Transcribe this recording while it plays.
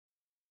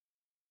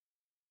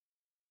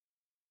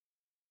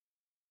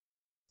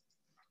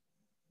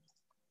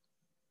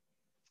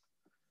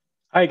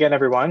Hi again,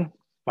 everyone.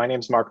 My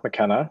name is Mark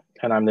McKenna,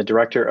 and I'm the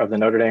director of the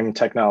Notre Dame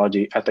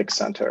Technology Ethics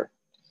Center.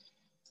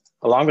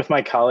 Along with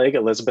my colleague,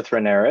 Elizabeth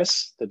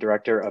Reneris, the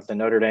director of the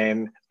Notre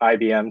Dame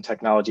IBM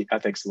Technology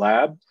Ethics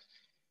Lab,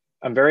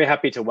 I'm very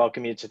happy to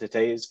welcome you to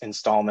today's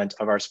installment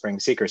of our Spring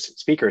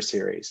Speaker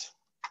Series.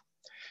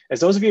 As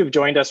those of you who've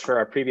joined us for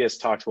our previous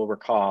talks will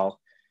recall,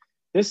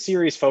 this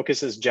series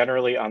focuses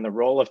generally on the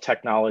role of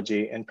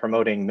technology in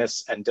promoting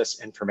mis- and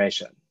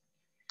disinformation.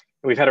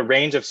 We've had a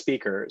range of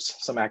speakers,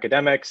 some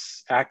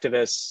academics,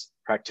 activists,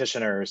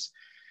 practitioners,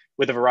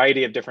 with a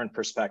variety of different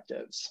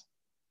perspectives.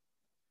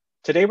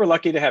 Today, we're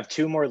lucky to have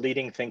two more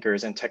leading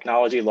thinkers in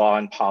technology law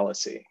and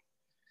policy,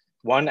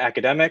 one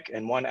academic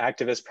and one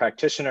activist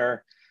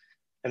practitioner,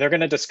 and they're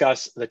going to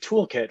discuss the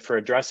toolkit for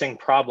addressing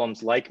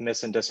problems like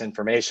mis- and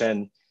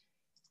disinformation,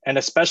 and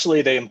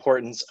especially the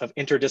importance of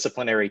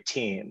interdisciplinary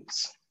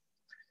teams.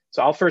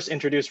 So I'll first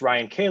introduce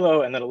Ryan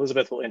Calo, and then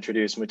Elizabeth will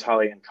introduce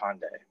Mutale and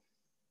Nkonde.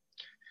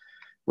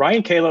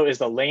 Ryan Calo is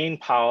the Lane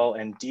Powell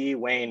and D.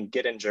 Wayne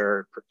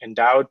Gittinger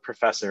Endowed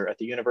Professor at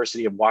the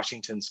University of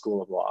Washington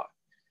School of Law.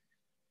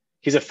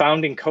 He's a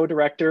founding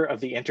co-director of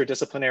the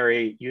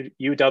interdisciplinary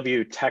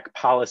UW Tech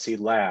Policy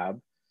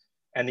Lab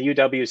and the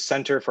UW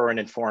Center for an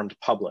Informed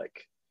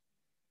Public.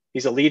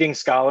 He's a leading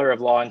scholar of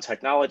law and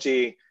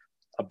technology,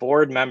 a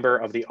board member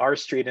of the R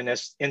Street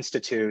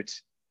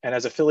Institute, and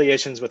has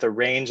affiliations with a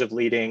range of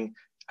leading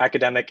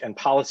academic and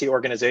policy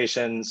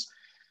organizations,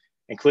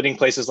 including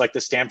places like the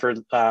Stanford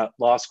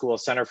Law School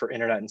Center for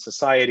Internet and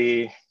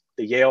Society,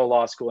 the Yale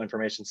Law School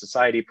Information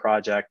Society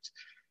Project,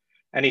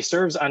 and he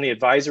serves on the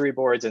advisory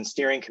boards and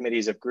steering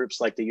committees of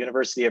groups like the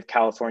University of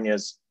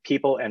California's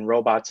People and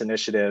Robots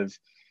Initiative,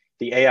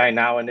 the AI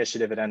Now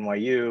Initiative at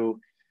NYU,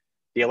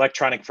 the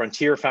Electronic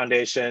Frontier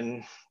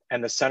Foundation,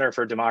 and the Center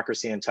for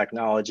Democracy and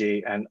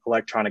Technology and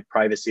Electronic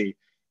Privacy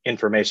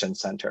Information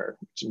Center,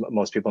 which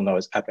most people know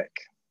as EPIC.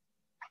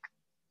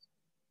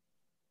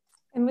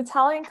 And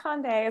Mutale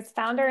Nkonde is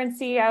founder and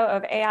CEO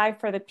of AI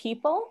for the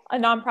People, a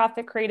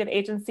nonprofit creative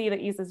agency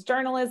that uses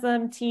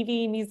journalism,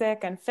 TV,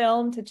 music, and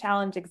film to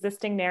challenge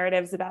existing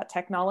narratives about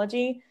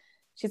technology.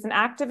 She's an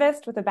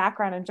activist with a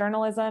background in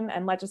journalism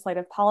and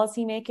legislative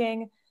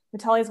policymaking.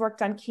 Mutale has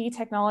worked on key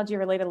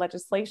technology-related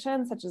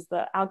legislation, such as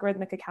the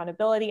Algorithmic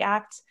Accountability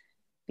Act,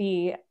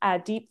 the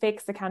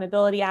Deepfakes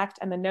Accountability Act,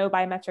 and the No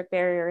Biometric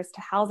Barriers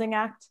to Housing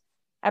Act.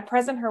 At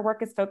present, her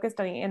work is focused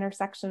on the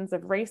intersections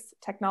of race,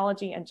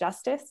 technology, and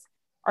justice,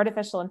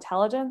 artificial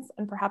intelligence,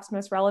 and perhaps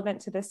most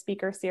relevant to this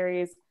speaker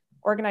series,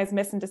 organized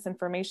mis- and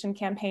disinformation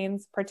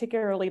campaigns,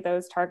 particularly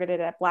those targeted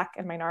at Black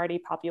and minority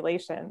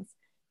populations.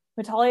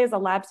 Mutale is a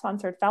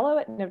lab-sponsored fellow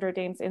at Notre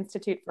Dame's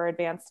Institute for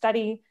Advanced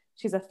Study.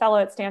 She's a fellow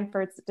at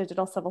Stanford's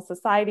Digital Civil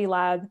Society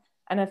Lab,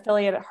 an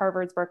affiliate at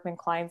Harvard's Berkman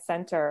Klein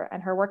Center,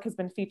 and her work has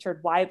been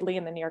featured widely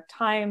in the New York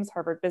Times,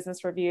 Harvard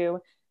Business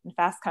Review, and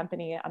Fast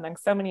Company, among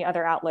so many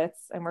other outlets,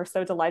 and we're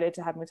so delighted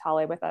to have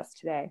Mutale with us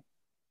today.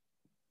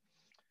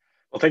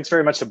 Well, thanks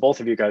very much to both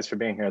of you guys for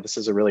being here. This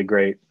is a really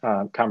great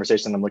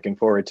conversation I'm looking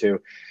forward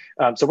to.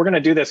 So we're going to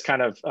do this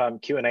kind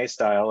of Q&A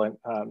style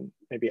and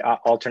maybe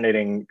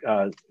alternating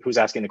who's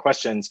asking the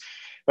questions.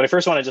 But I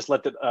first want to just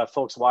let the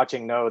folks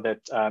watching know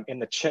that in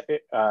the chat,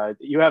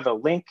 you have a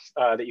link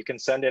that you can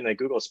send in a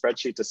Google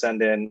spreadsheet to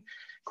send in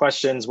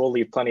questions. We'll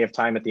leave plenty of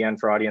time at the end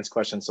for audience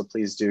questions, so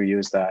please do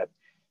use that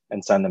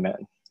and send them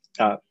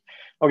in.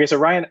 Okay, so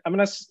Ryan, I'm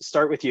going to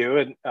start with you.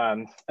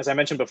 And as I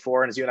mentioned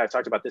before, and as you and I have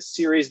talked about, this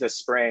series this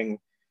spring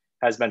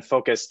has been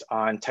focused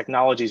on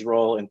technology's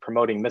role in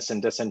promoting mis-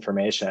 and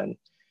disinformation.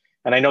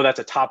 And I know that's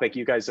a topic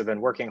you guys have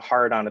been working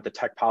hard on at the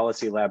Tech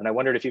Policy Lab. And I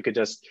wondered if you could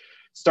just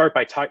start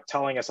by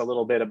telling us a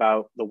little bit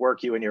about the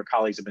work you and your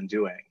colleagues have been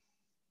doing.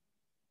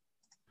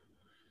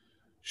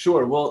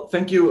 Sure. Well,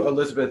 thank you,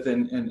 Elizabeth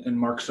and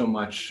Mark, so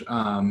much.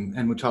 And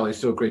Mutale,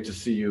 so great to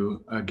see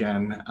you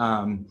again.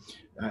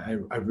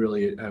 I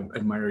really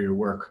admire your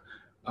work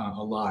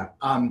a lot.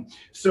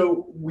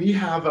 So we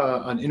have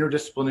an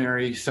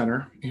interdisciplinary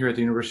center here at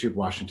the University of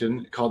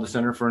Washington called the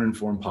Center for an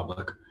Informed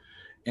Public.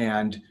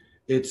 And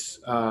it's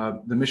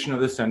the mission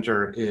of the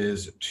center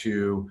is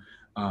to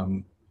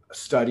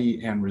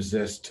study and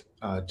resist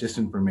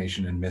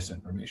disinformation and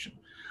misinformation.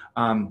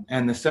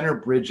 And the center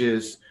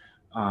bridges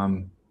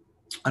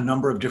a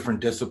number of different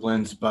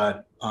disciplines,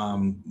 but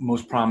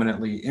most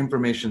prominently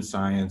information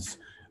science,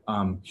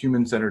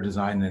 human-centered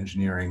design and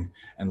engineering,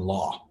 and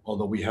law,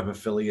 although we have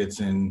affiliates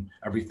in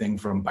everything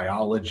from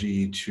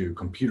biology to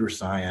computer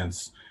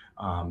science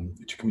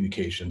to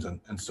communications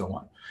and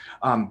so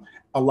on.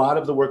 A lot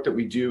of the work that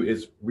we do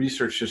is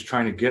research, just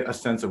trying to get a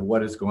sense of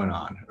what is going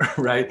on,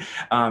 right?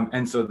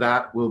 And so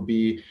that will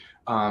be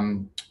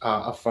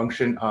a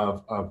function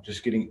of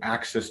just getting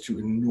access to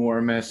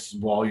enormous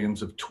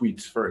volumes of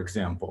tweets, for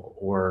example,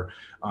 or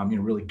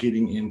really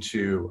getting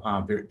into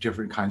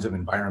different kinds of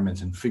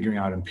environments and figuring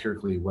out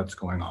empirically what's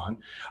going on.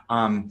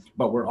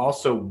 But we're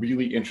also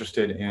really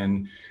interested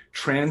in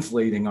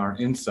translating our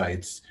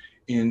insights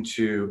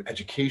into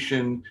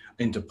education,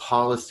 into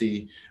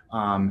policy,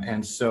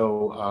 and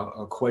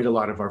so quite a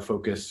lot of our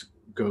focus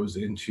goes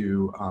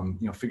into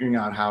figuring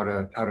out how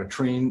to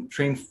train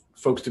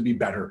folks to be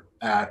better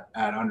at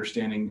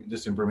understanding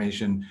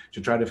disinformation,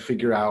 to try to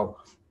figure out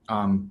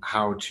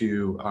how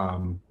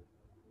to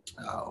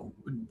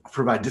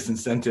provide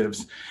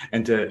disincentives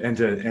and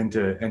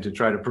to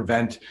try to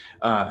prevent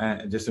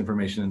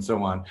disinformation and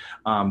so on.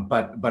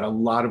 But a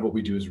lot of what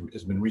we do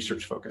has been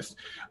research focused.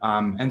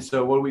 And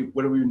so what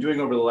have we been doing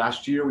over the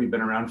last year? We've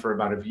been around for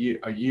about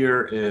a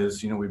year.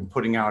 Is we've been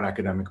putting out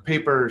academic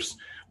papers.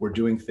 We're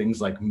doing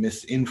things like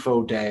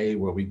Misinfo Day,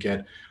 where we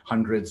get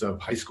hundreds of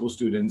high school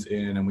students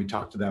in and we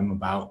talk to them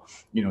about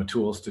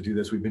tools to do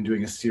this. We've been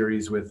doing a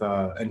series with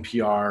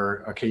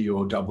NPR,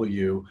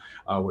 KUOW,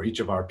 where each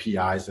of our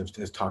PIs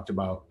has talked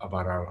about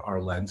our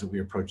lens that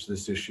we approach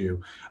this issue.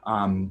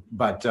 So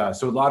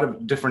a lot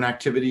of different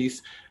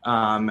activities,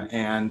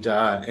 and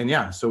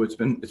yeah, so it's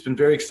been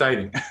very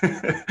exciting.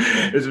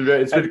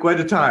 It's been quite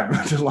a time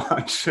to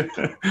launch.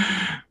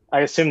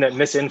 I assume that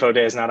Misinfo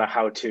Day is not a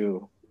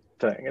how-to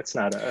thing. It's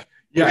not a.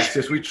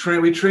 Yes. We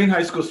train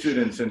high school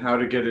students in how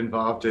to get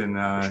involved in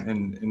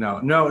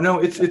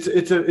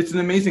it's an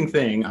amazing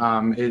thing.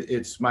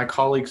 It's my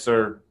colleagues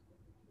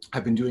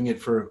have been doing it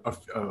for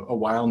a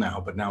while now,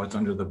 but now it's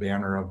under the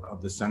banner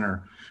of the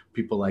center.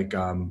 People like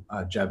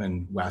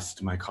Jevin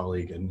West, my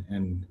colleague,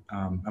 and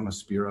Emma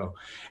Spiro,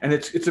 and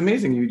it's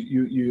amazing. It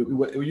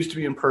used to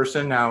be in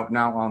person, now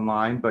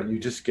online, but you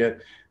just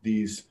get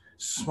these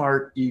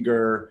smart,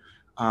 eager,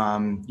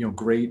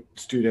 great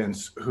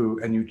students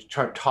and you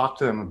try to talk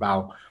to them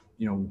about,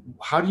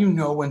 how do you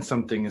know when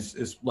something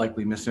is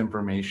likely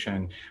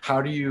misinformation?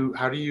 How do you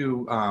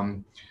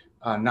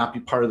not be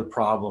part of the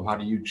problem? How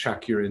do you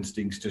check your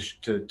instincts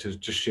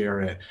to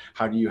share it?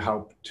 How do you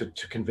help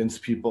to convince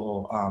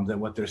people that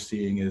what they're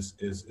seeing is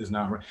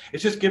not right?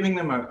 It's just giving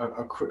them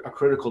a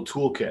critical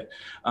toolkit,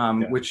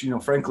 which,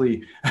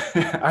 frankly,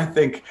 I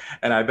think,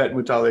 and I bet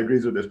Mutale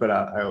agrees with this, but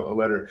I'll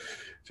let her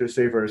to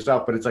say for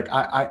herself, but it's like,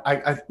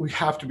 we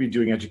have to be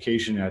doing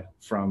education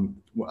from,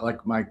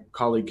 like my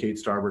colleague Kate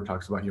Starber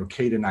talks about,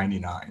 K to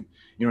 99,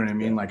 you know what I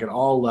mean? Like at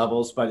all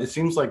levels, but it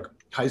seems like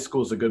high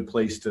school is a good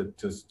place to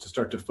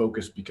start to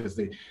focus, because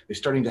they're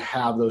starting to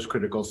have those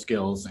critical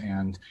skills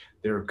and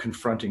they're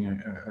confronting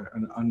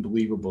an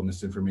unbelievable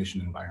misinformation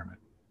environment.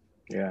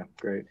 Yeah,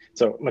 great.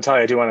 So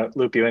Mutale, I do want to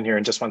loop you in here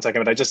in just 1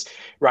 second, but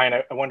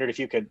Ryan, I wondered if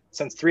you could,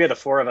 since 3 of the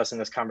 4 of us in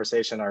this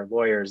conversation are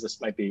lawyers, this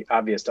might be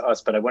obvious to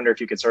us, but I wonder if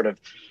you could sort of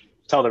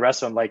tell the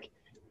rest of them, like,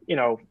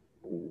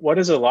 what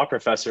is a law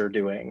professor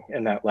doing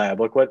in that lab?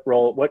 Like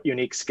what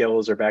unique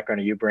skills or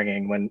background are you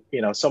bringing when,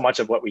 so much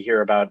of what we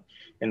hear about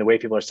in the way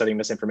people are studying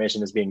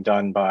misinformation is being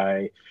done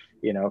by,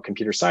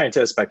 computer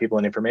scientists, by people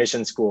in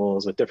information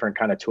schools with different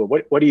kind of tools.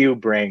 What do you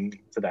bring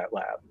to that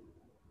lab?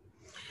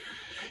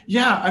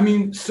 Yeah, I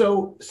mean,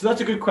 so that's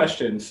a good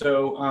question.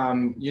 So,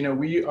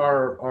 we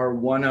are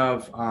one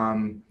of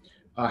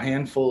a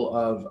handful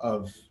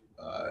of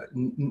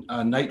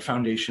Knight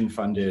Foundation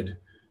funded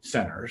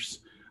centers,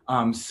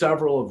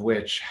 several of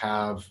which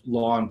have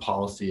law and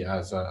policy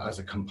as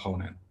a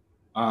component.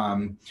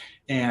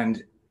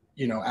 And,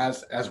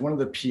 as one of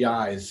the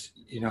PIs,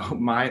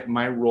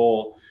 my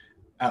role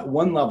at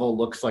one level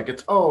looks like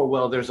it's, oh,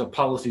 well, there's a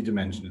policy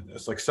dimension to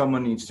this. Like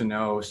someone needs to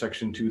know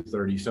Section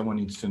 230, someone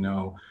needs to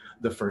know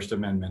the First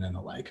Amendment and the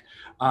like.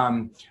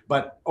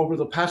 But over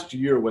the past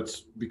year, what's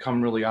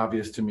become really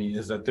obvious to me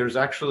is that there's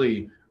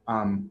actually,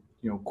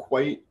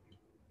 quite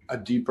a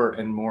deeper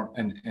and more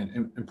and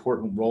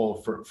important role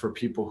for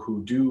people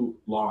who do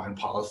law and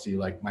policy,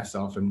 like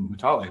myself and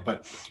Mutale.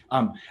 But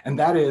and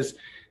that is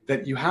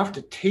that you have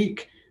to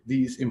take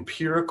these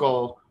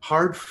empirical,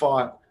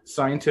 hard-fought,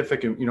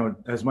 scientific,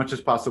 as much as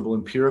possible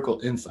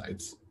empirical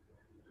insights,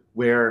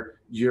 where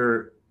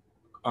you're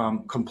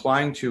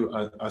complying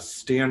to a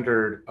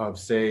standard of,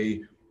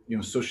 say,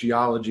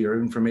 sociology or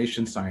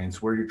information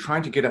science, where you're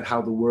trying to get at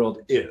how the world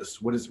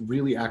is, what is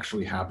really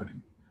actually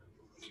happening.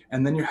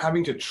 And then you're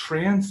having to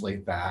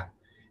translate that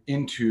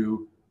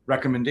into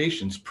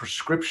recommendations,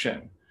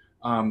 prescription,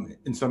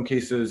 in some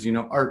cases,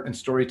 art and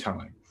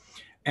storytelling.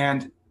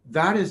 And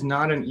that is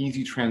not an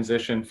easy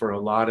transition for a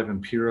lot of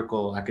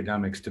empirical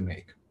academics to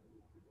make,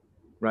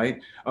 right?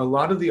 A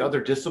lot of the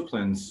other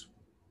disciplines,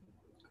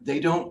 they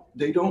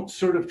don't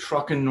sort of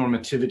truck in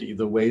normativity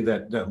the way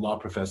that law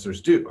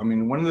professors do. I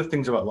mean, one of the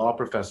things about law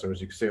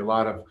professors, you could say a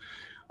lot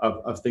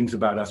of things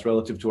about us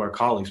relative to our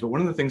colleagues, but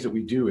one of the things that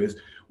we do is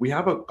we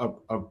have a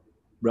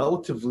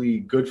relatively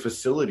good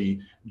facility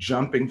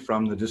jumping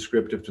from the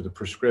descriptive to the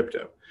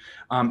prescriptive.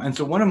 And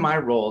so one of my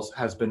roles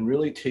has been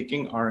really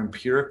taking our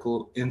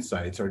empirical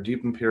insights, our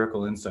deep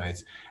empirical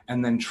insights,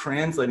 and then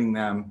translating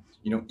them,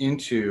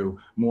 into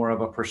more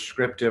of a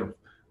prescriptive,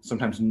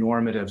 sometimes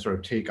normative sort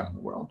of take on the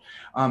world.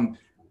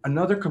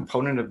 Another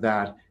component of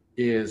that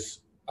is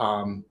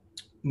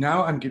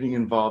now I'm getting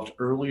involved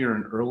earlier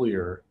and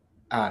earlier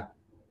at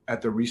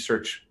the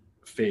research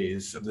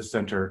phase of the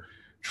center,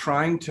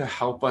 trying to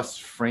help us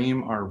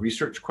frame our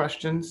research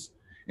questions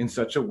in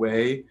such a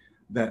way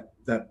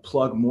that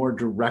plug more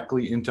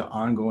directly into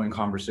ongoing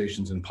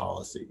conversations in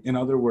policy. In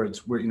other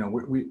words,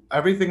 we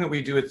everything that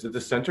we do at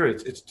the center,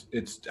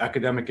 it's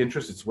academic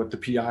interest. It's what the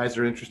PIs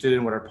are interested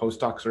in, what our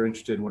postdocs are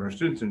interested in, what our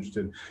students are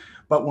interested in.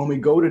 But when we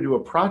go to do a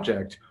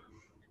project,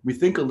 we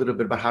think a little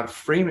bit about how to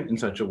frame it in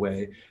such a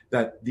way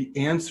that the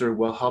answer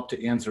will help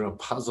to answer a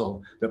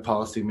puzzle that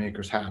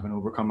policymakers have and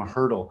overcome a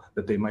hurdle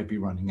that they might be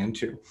running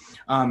into.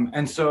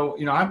 And so,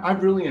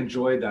 I've really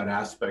enjoyed that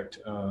aspect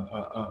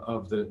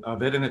of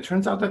it. And it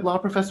turns out that law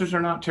professors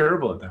are not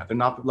terrible at that. They're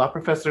not law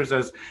professors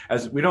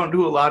as we don't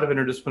do a lot of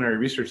interdisciplinary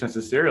research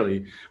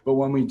necessarily, but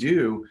when we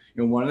do,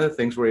 one of the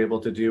things we're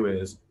able to do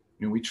is,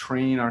 we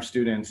train our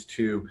students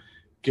to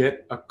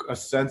get a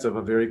sense of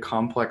a very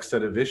complex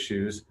set of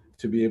issues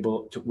to be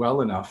able to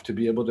well enough to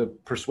be able to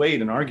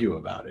persuade and argue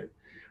about it,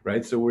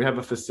 right? So we have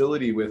a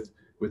facility with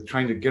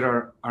trying to get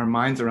our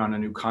minds around a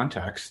new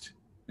context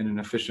in an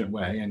efficient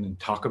way and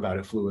talk about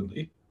it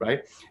fluidly,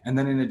 right? And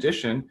then in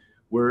addition,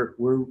 we're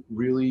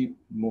really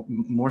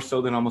more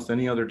so than almost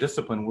any other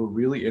discipline, we're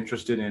really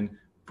interested in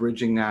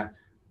bridging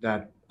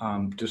that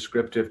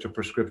descriptive to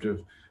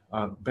prescriptive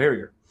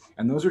barrier.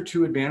 And those are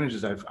two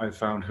advantages I've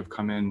found have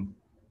come in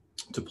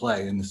to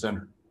play in the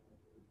center.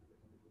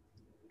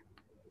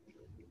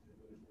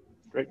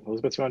 Great.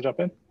 Elizabeth, you want to jump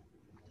in?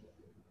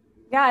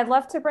 Yeah, I'd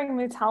love to bring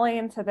Mutale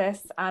into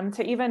this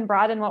to even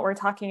broaden what we're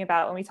talking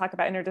about when we talk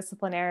about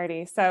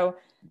interdisciplinarity. So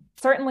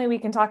certainly we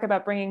can talk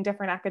about bringing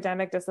different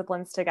academic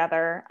disciplines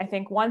together. I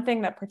think one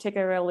thing that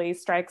particularly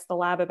strikes the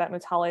lab about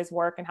Mutale's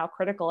work and how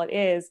critical it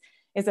is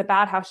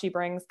about how she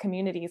brings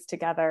communities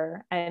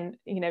together and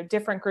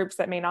different groups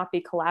that may not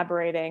be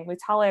collaborating.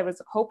 Mutale, I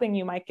was hoping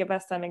you might give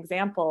us some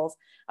examples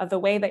of the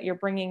way that you're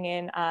bringing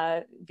in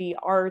the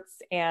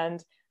arts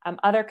and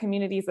other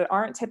communities that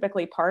aren't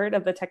typically part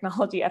of the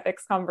technology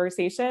ethics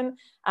conversation,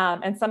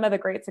 and some of the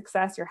great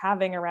success you're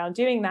having around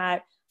doing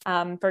that.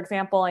 For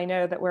example, I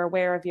know that we're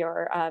aware of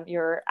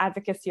your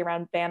advocacy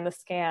around Ban the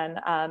Scan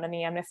and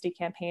the amnesty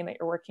campaign that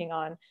you're working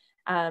on.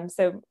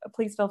 So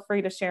please feel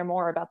free to share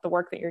more about the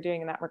work that you're doing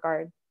in that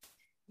regard.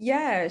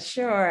 Yeah,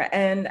 sure.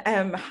 And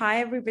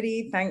hi,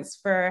 everybody. Thanks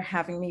for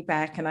having me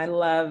back. And I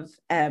love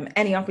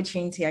any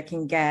opportunity I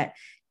can get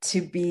to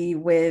be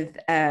with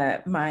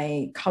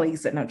my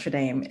colleagues at Notre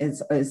Dame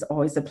is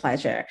always a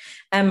pleasure.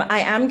 I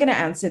am going to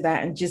answer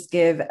that and just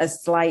give a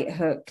slight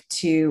hook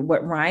to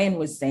what Ryan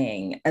was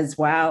saying as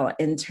well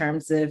in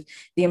terms of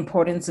the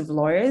importance of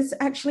lawyers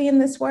actually in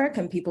this work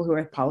and people who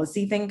are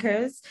policy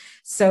thinkers.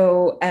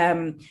 So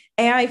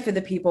AI for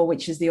the People,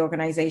 which is the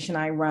organization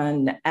I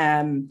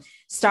run,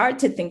 start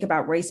to think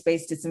about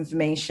race-based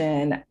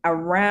disinformation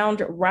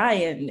around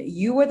Ryan.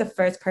 You were the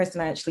first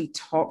person I actually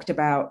talked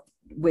about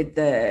with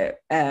the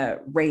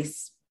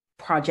race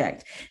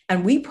project.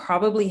 And we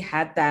probably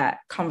had that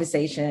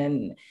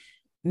conversation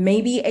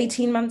maybe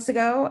 18 months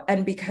ago.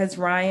 And because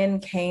Ryan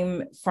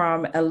came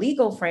from a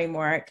legal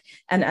framework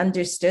and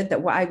understood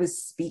that what I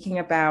was speaking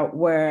about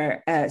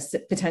were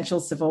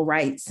potential civil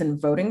rights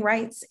and voting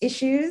rights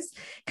issues,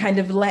 kind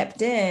of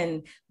leapt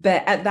in.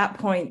 But at that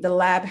point, the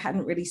lab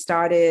hadn't really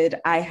started.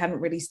 I hadn't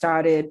really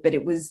started, but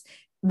it was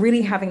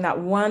really having that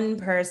one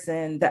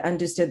person that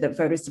understood that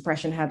voter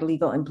suppression had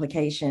legal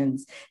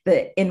implications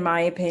that, in my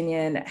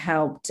opinion,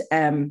 helped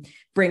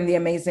bring the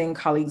amazing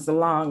colleagues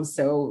along.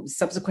 So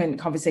subsequent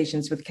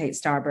conversations with Kate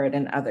Starbird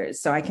and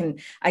others. So I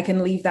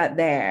can leave that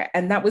there.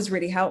 And that was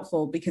really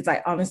helpful because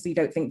I honestly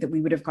don't think that we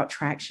would have got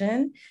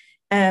traction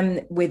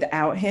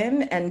without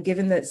him. And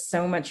given that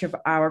so much of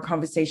our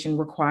conversation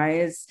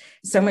requires,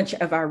 so much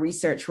of our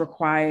research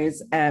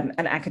requires an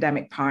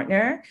academic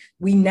partner,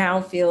 we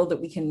now feel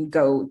that we can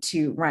go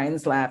to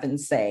Ryan's lab and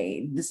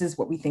say, this is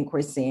what we think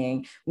we're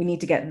seeing. We need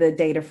to get the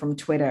data from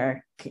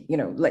Twitter.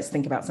 Let's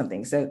think about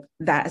something. So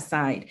that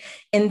aside,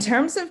 in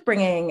terms of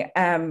bringing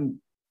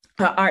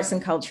arts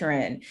and culture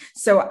in.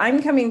 So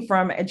I'm coming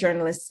from a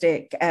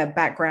journalistic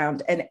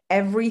background, and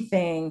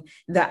everything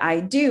that I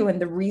do and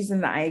the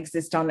reason that I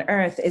exist on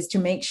Earth is to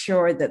make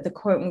sure that the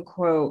quote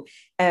unquote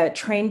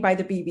trained by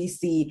the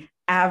BBC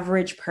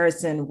average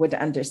person would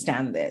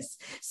understand this.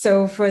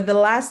 So for the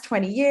last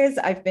 20 years,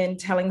 I've been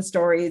telling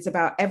stories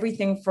about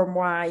everything from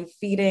why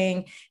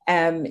feeding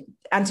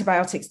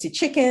antibiotics to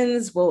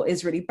chickens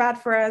is really bad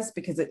for us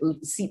because it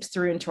seeps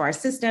through into our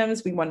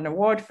systems. We won an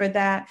award for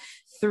that.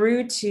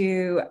 Through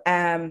to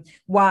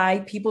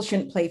why people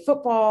shouldn't play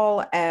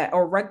football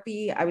or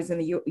rugby. I was in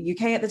the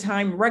UK at the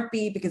time,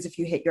 rugby, because if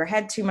you hit your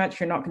head too much,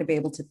 you're not going to be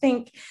able to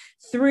think,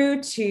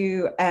 through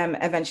to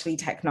eventually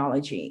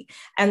technology.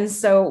 And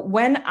so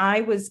when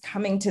I was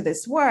coming to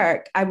this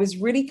work, I was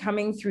really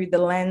coming through the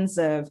lens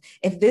of,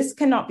 if this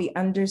cannot be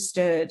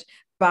understood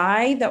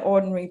by the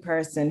ordinary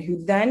person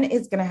who then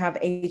is going to have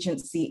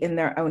agency in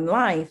their own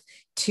life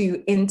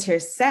to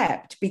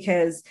intercept,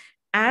 because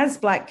as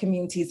Black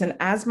communities and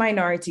as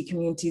minority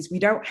communities, we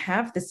don't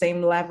have the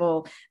same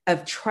level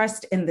of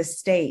trust in the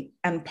state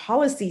and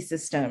policy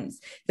systems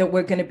that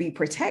we're going to be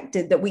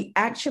protected, that we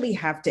actually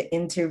have to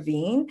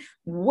intervene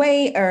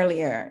way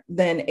earlier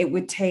than it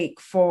would take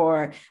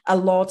for a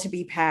law to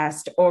be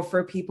passed or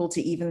for people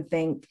to even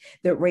think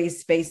that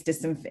race-based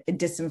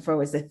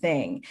disinfo is a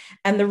thing.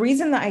 And the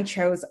reason that I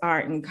chose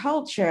art and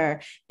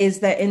culture is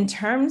that in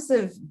terms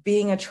of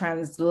being a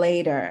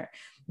translator,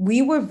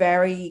 we were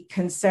very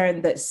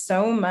concerned that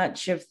so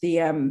much of the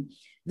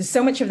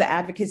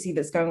advocacy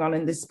that's going on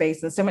in this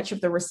space and so much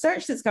of the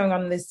research that's going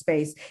on in this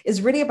space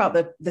is really about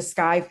the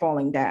sky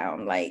falling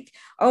down. Like,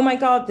 oh my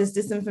God, there's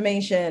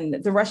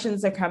disinformation, the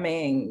Russians are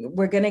coming,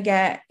 we're going to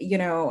get,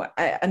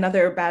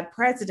 another bad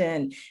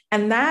president.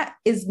 And that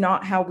is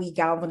not how we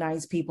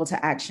galvanize people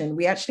to action.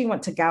 We actually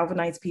want to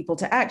galvanize people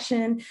to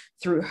action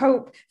through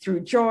hope,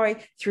 through joy,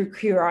 through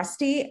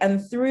curiosity,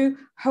 and through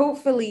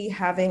hopefully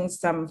having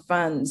some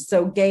fun.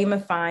 So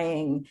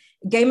gamifying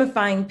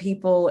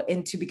people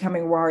into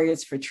becoming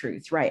warriors for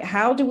truth, right?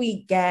 How do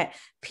we get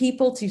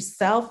people to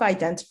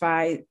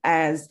self-identify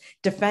as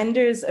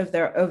defenders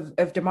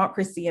of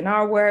democracy in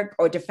our work,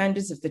 or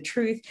defenders of the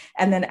truth,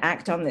 and then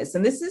act on this?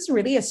 And this is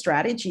really a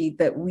strategy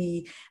that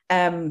we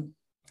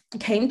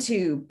came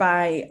to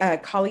by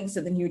colleagues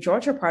of the New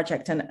Georgia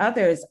Project and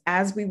others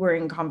as we were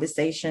in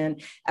conversation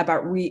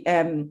about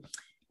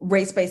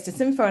race-based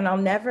disinfo. And I'll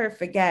never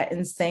forget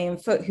Insane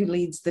Foot, who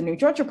leads the New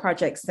Georgia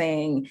Project,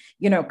 saying,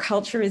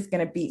 culture is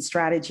going to beat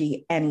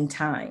strategy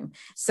anytime.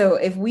 So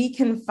if we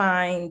can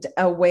find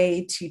a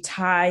way to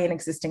tie an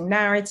existing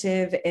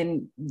narrative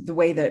in the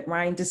way that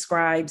Ryan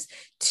describes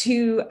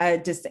to a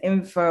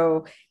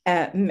disinfo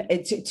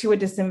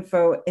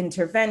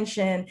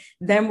intervention,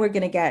 then we're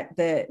going to get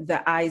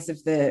the eyes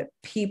of the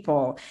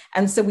people.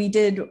 And so we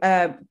did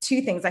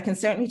two things. I can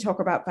certainly talk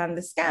about Ban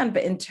the Scan,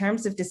 but in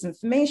terms of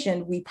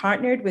disinformation, we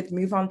partnered with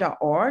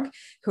MoveOn.org,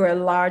 who are a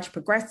large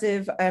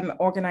progressive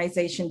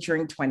organization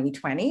during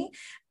 2020.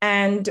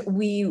 And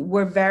we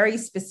were very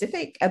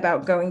specific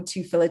about going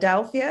to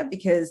Philadelphia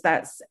because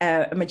that's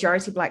a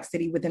majority Black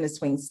city within a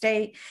swing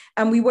state.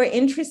 And we were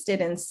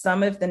interested in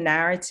some of the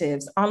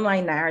narratives,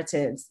 online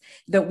narratives,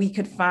 that we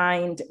could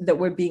find that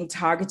were being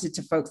targeted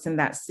to folks in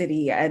that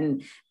city.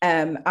 And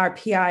our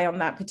PI on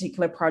that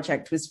particular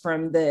project was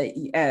from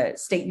the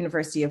State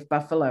University of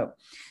Buffalo.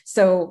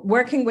 So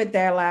working with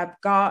their lab,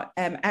 got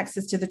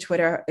access to the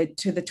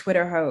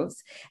Twitter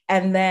host.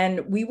 And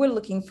then we were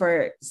looking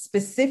for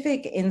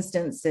specific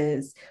instances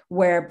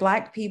where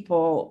Black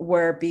people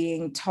were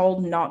being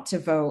told not to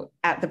vote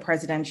at the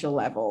presidential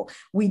level.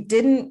 We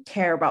didn't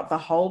care about the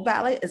whole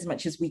ballot as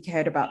much as we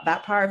cared about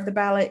that part of the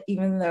ballot,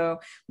 even though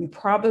we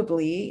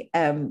probably,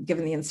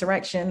 given the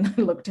insurrection,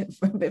 looked a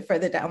bit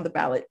further down the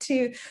ballot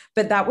too,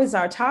 but that was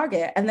our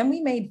target. And then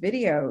we made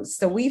videos.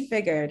 So we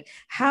figured,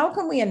 how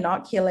can we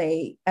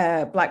inoculate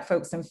Black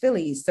folks in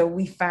Philly? So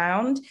we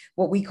found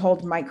what we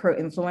called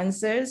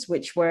micro-influencers,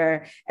 which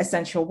were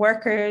essential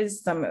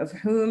workers, some of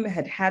whom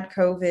had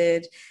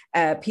COVID,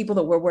 people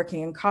that were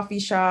working in coffee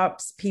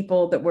shops,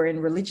 people that were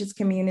in religious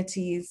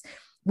communities.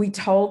 We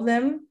told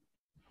them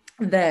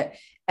that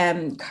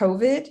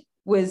COVID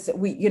was,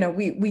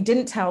 we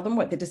didn't tell them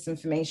what the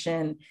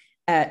disinformation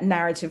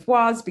narrative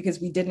was because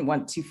we didn't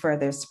want to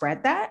further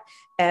spread that.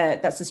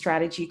 That's a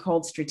strategy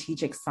called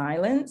strategic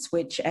silence,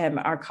 which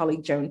our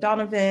colleague Joan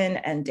Donovan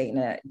and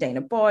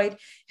Dana Boyd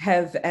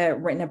have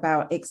written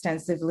about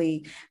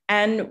extensively.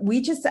 And we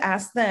just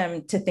asked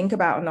them to think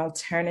about an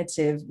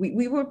alternative.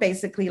 We were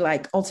basically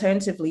like,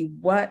 alternatively,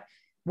 what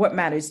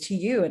matters to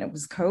you? And it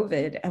was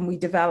COVID. And we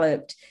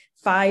developed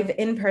 5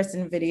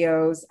 in-person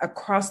videos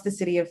across the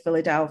city of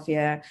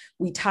Philadelphia.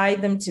 We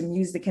tied them to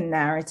music and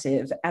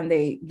narrative, and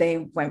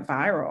they went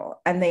viral.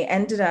 And they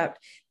ended up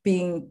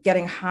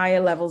getting higher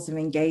levels of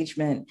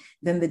engagement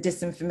than the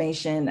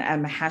disinformation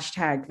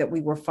hashtag that we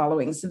were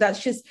following. So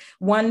that's just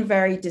one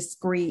very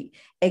discrete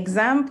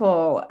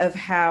example of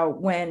how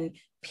when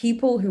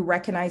people who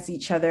recognize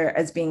each other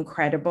as being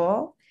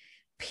credible,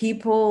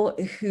 people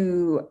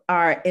who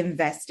are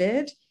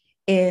invested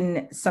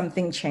in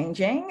something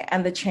changing,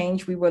 and the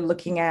change we were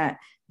looking at,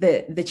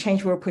 the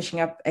change we were pushing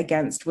up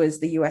against was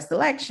the US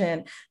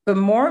election. But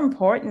more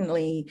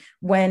importantly,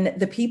 when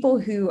the people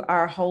who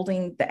are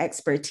holding the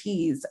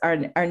expertise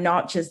are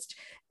not just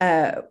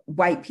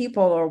white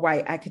people or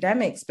white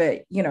academics,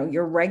 but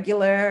your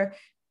regular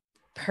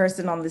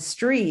person on the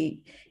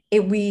street,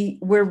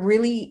 we're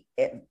really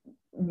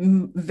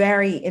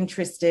very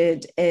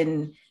interested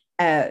in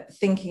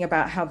thinking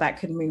about how that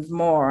could move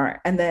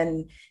more. And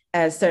then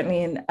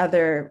certainly in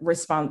other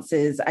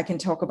responses, I can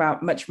talk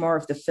about much more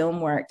of the film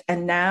work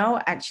and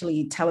now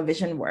actually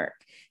television work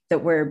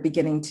that we're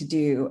beginning to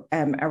do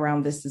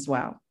around this as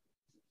well.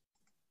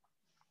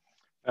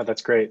 Oh,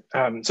 that's great.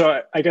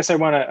 So I guess I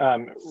want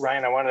to,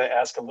 Ryan, I wanted to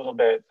ask a little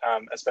bit,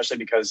 especially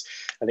because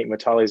I think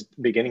Mutale's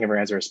beginning of her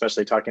answer,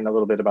 especially talking a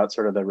little bit about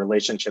sort of the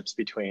relationships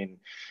between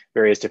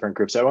various different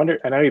groups. I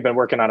know you've been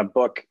working on a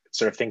book,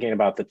 sort of thinking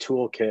about the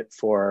toolkit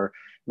for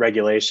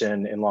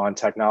regulation in law and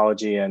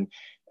technology. And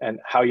and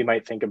how you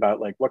might think about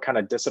like what kind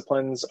of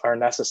disciplines are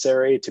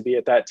necessary to be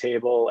at that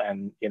table,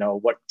 and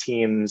what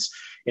teams,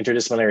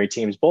 interdisciplinary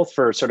teams, both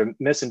for sort of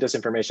mis and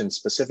disinformation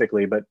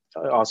specifically, but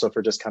also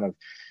for just kind of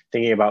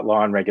thinking about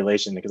law and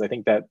regulation, because I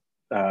think that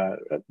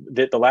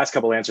the last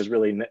couple of answers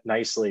really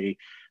nicely,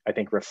 I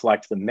think,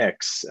 reflect the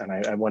mix, and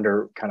I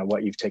wonder kind of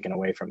what you've taken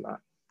away from that.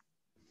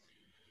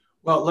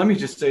 Well, let me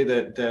just say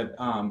that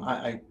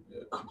I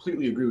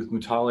completely agree with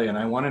Mutale, and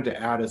I wanted to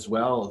add as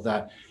well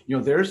that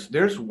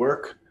there's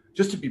work.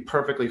 Just to be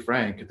perfectly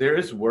frank, there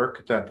is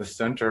work that the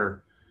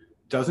center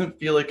doesn't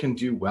feel it can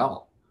do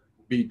well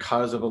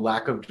because of a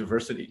lack of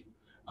diversity.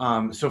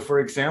 So,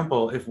 for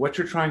example, if what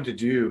you're trying to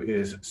do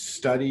is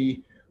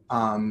study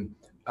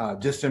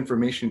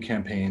disinformation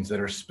campaigns that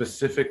are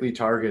specifically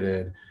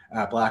targeted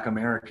at Black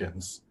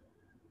Americans,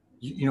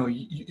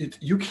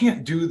 you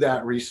can't do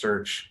that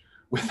research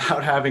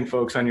without having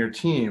folks on your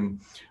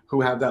team who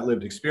have that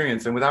lived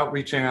experience, and without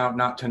reaching out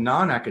not to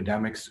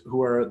non-academics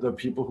who are the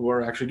people who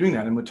are actually doing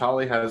that. And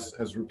Mutale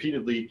has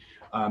repeatedly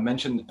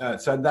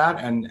said that,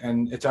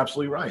 and it's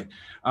absolutely right.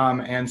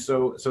 And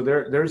so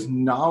there's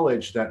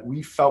knowledge that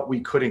we felt we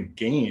couldn't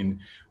gain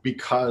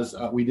because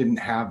we didn't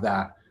have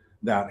that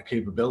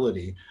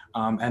capability,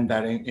 and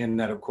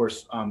that of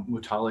course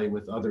Mutale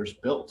with others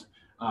built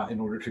in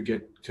order to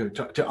get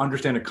to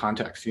understand a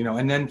context,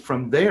 and then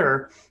from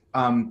there.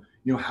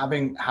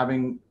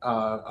 Having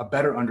a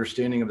better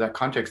understanding of that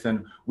context,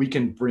 then we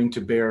can bring to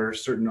bear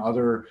certain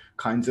other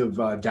kinds of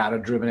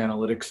data-driven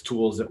analytics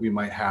tools that we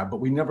might have, but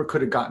we never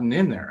could have gotten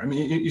in there. I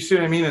mean, you see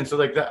what I mean? And so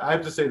like that, I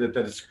have to say that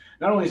is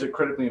not only is it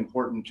critically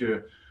important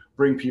to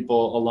bring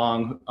people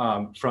along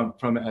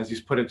from, as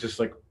you put it, just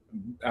like,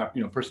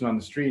 person on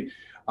the street,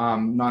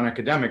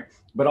 non-academic,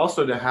 but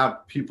also to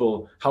have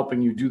people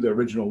helping you do the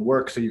original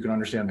work so you can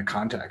understand the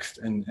context.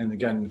 And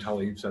again,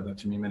 Mutale, you've said that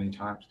to me many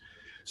times.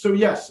 So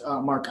yes,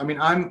 Mark. I mean,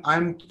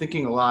 I'm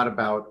thinking a lot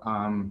about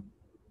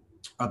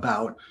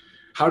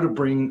how to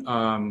bring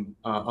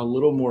a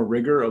little more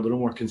rigor, a little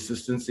more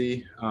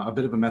consistency, a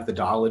bit of a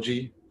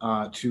methodology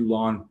to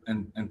law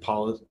and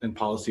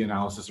policy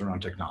analysis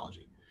around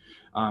technology,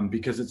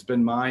 because it's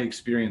been my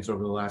experience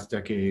over the last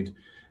decade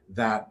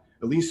that,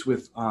 at least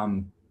with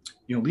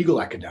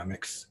legal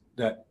academics,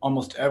 that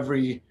almost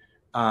every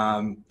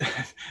law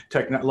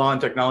and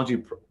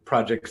technology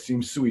project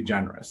seems sui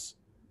generis.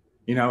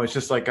 It's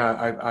just like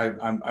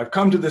I've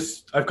come to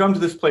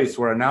this place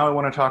where now I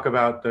want to talk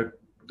about the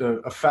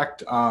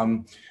effect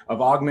of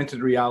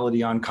augmented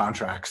reality on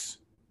contracts.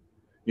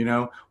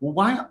 Well,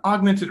 why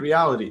augmented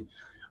reality?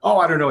 Oh,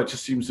 I don't know. It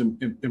just seems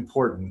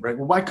important, right?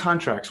 Well, why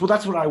contracts? Well,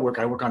 that's what I work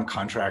on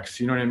contracts.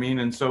 You know what I mean?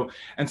 And so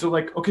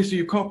like, okay, so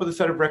you come up with a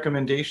set of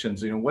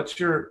recommendations. What's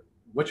your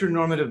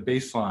normative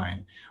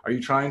baseline? Are you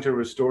trying to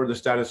restore the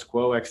status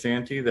quo ex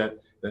ante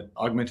that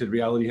augmented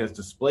reality has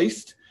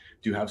displaced?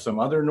 Do you have some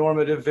other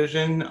normative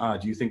vision?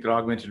 Do you think that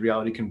augmented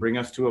reality can bring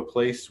us to a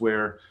place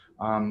where,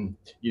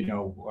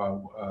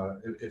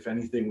 if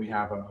anything, we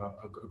have a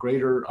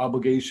greater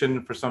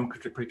obligation for some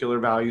particular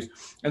values?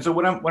 And so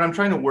what I'm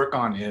trying to work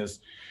on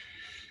is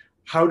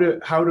how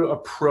to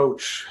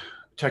approach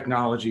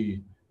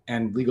technology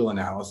and legal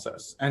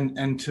analysis.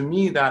 And to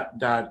me, that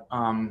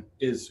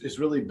is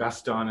really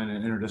best done in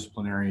an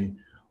interdisciplinary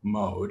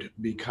mode,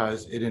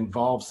 because it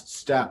involves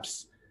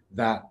steps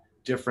that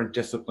different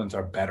disciplines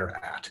are better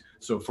at.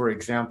 So for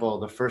example,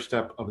 the first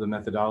step of the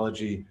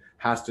methodology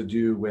has to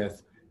do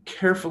with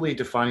carefully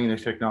defining the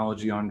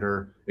technology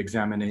under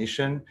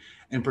examination.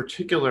 In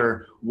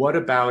particular, what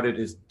about it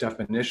is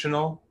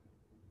definitional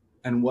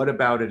and what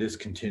about it is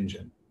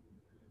contingent?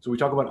 So we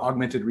talk about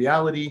augmented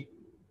reality.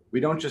 We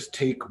don't just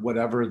take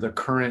whatever the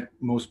current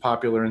most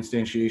popular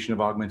instantiation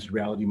of augmented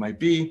reality might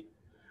be.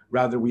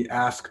 Rather, we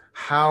ask,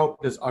 how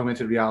does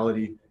augmented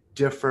reality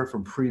differ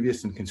from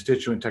previous and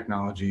constituent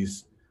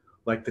technologies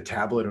like the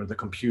tablet or the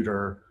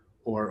computer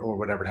or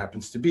whatever it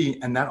happens to be?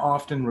 And that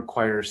often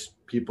requires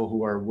people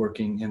who are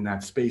working in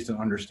that space and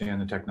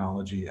understand the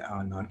technology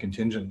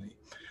non-contingently.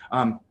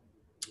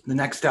 The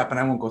next step, and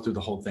I won't go through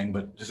the whole thing,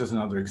 but just as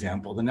another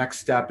example, the next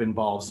step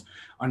involves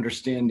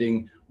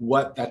understanding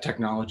what that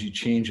technology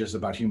changes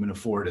about human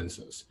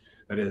affordances.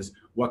 That is,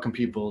 what can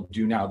people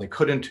do now they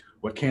couldn't?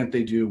 What can't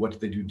they do? What do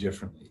they do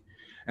differently?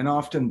 And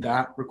often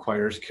that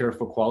requires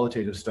careful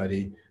qualitative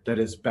study that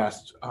is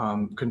best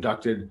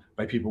conducted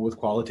by people with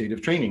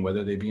qualitative training,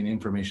 whether they be in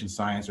information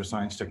science or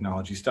science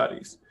technology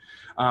studies.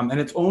 And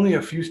it's only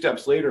a few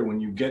steps later when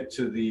you get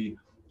to the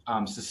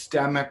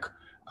systemic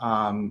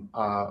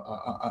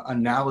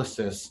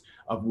analysis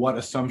of what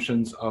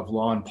assumptions of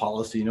law and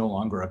policy no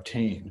longer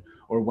obtain,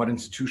 or what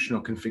institutional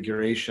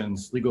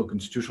configurations, legal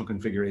constitutional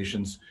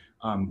configurations,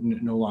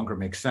 no longer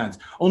make sense.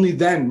 Only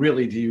then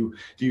really do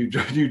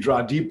you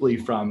draw deeply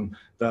from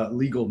the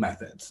legal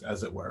methods,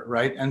 as it were,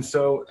 right? And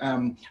so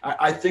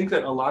I think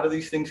that a lot of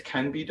these things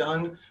can be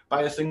done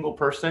by a single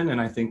person,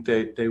 and I think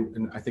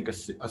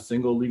a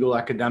single legal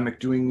academic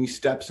doing these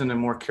steps in a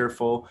more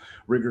careful,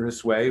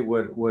 rigorous way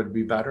would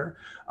be better.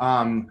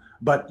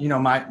 But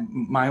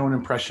my own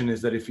impression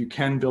is that if you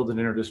can build an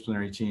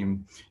interdisciplinary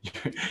team,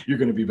 you're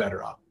going to be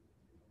better off.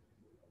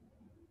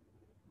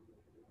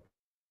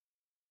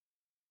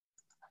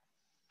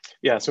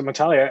 Yeah, so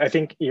Mutale, I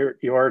think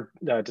your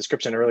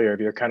description earlier of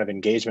your kind of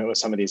engagement with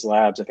some of these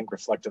labs, I think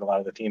reflected a lot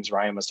of the themes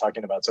Ryan was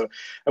talking about. So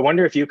I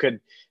wonder if you could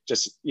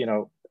just,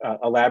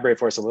 elaborate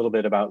for us a little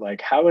bit about like,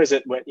 how is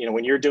it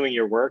when you're doing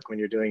your work, when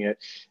you're doing it,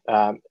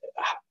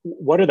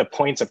 what are the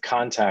points of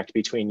contact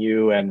between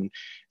you and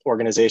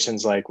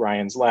organizations like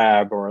Ryan's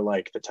lab or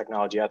like the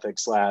technology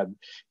ethics lab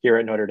here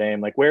at Notre Dame?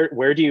 Like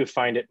where do you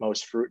find it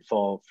most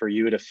fruitful for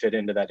you to fit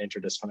into that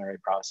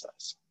interdisciplinary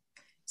process?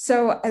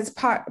 So, as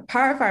part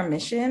of our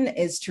mission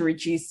is to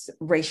reduce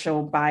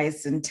racial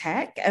bias in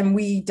tech, and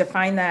we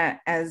define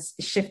that as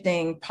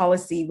shifting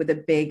policy with a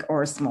big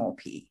or a small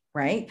p,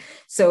 right?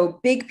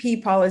 So, big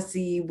P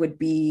policy would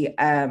be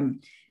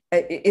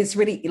it's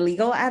really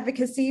illegal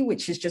advocacy,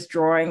 which is just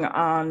drawing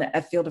on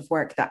a field of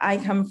work that I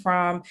come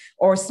from,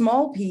 or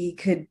small p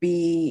could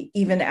be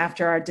even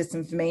after our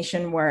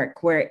disinformation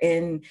work, we're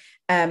in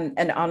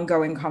an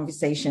ongoing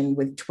conversation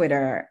with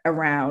Twitter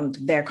around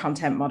their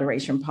content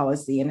moderation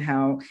policy and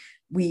how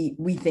we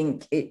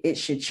think it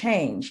should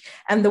change.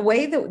 And the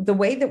way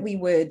that we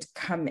would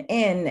come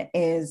in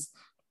is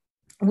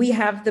we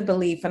have the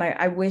belief, and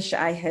I wish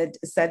I had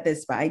said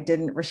this, but I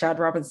didn't. Rashad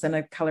Robinson,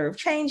 A Color of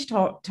Change,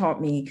 taught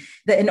me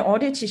that in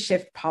order to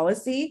shift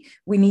policy,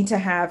 we need to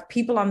have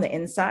people on the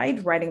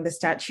inside writing the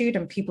statute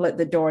and people at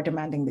the door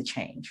demanding the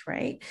change,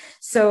 right?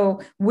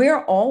 So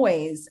we're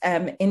always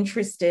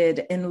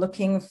interested in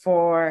looking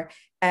for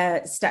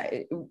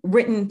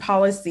written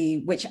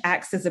policy which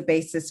acts as a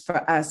basis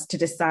for us to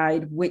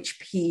decide which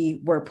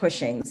P we're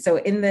pushing. So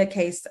in the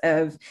case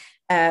of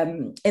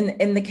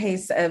in the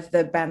case of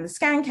the Ban the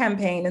Scan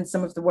campaign and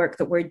some of the work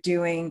that we're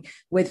doing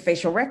with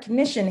facial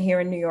recognition here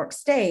in New York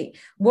State,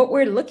 what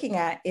we're looking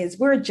at is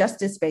we're a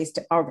justice-based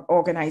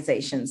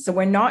organization. So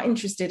we're not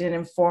interested in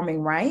informing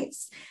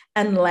rights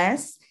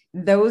unless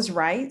those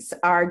rights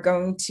are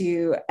going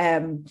to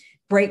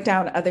break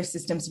down other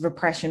systems of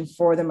oppression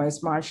for the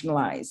most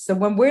marginalized. So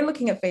when we're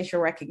looking at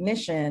facial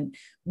recognition,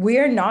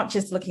 we're not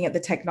just looking at the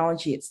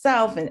technology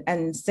itself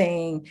and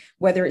saying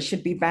whether it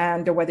should be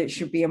banned or whether it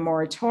should be a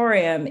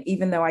moratorium,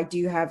 even though I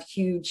do have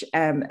huge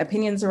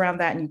opinions around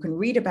that, and you can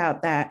read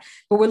about that.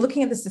 But we're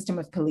looking at the system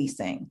of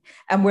policing,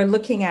 and we're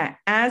looking at,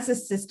 as a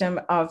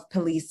system of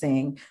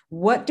policing,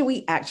 what do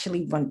we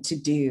actually want to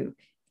do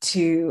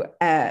to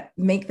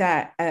make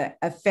that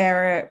a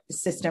fairer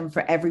system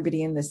for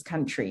everybody in this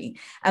country.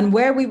 And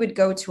where we would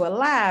go to a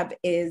lab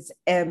is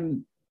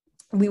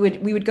we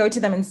would go to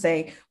them and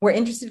say, we're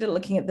interested in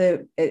looking at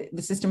the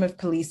system of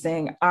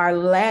policing. Our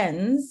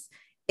lens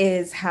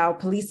is how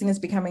policing is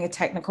becoming a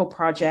technical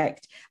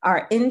project.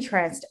 Our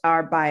interest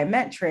are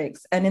biometrics.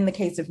 And in the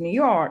case of New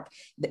York,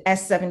 the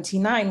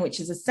S79, which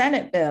is a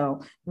Senate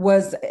bill,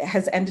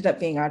 has ended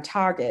up being our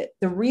target.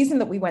 The reason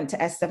that we went to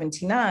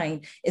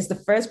S79 is the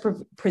first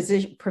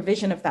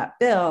provision of that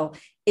bill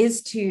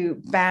is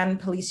to ban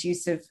police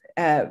use of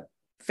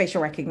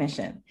facial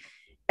recognition.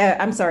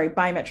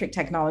 Biometric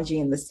technology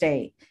in the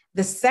state.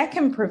 The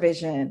second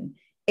provision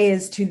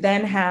is to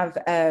then have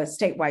a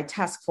statewide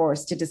task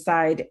force to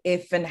decide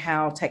if and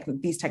how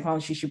these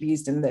technologies should be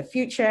used in the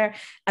future.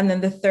 And then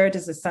the third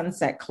is a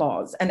sunset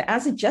clause. And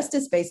as a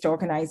justice-based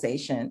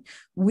organization,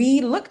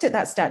 we looked at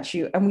that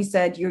statute and we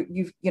said,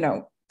 you've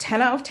 10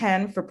 out of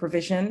 10 for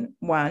provision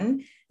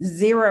 1,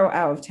 0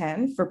 out of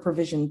 10 for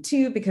provision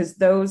 2, because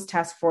those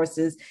task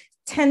forces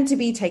tend to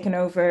be taken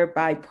over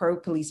by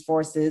pro-police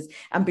forces.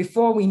 And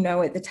before we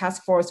know it, the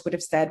task force would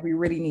have said, we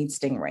really need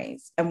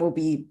stingrays and we'll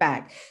be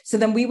back. So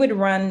then we would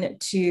run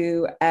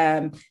to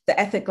the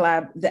ethics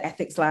lab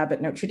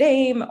at Notre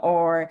Dame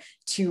or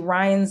to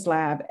Ryan's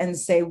lab and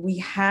say, we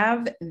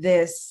have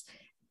this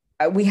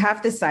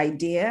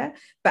idea,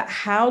 but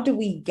how do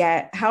we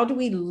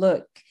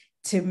look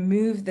to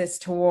move this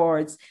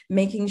towards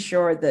making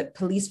sure that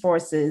police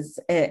forces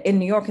in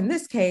New York, in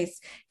this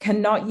case,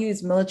 cannot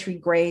use military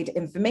grade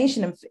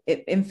information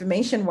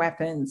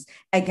weapons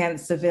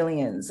against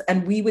civilians.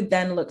 And we would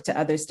then look to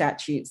other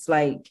statutes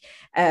like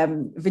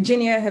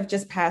Virginia have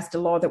just passed a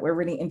law that we're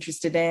really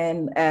interested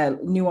in.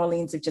 New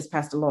Orleans have just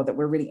passed a law that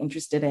we're really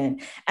interested in.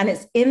 And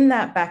it's in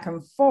that back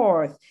and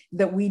forth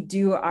that we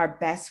do our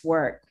best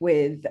work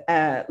with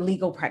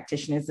legal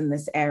practitioners in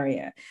this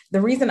area.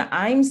 The reason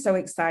I'm so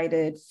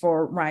excited for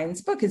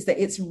Ryan's book is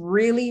that it's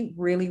really,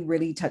 really,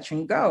 really touch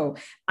and go.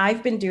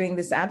 I've been doing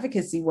this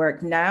advocacy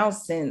work now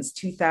since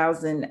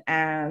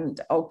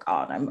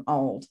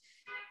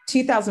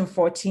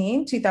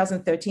 2014,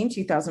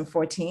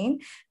 2014.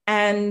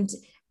 And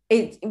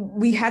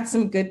we had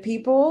some good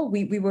people.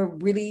 We were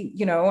really,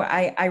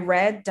 I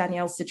read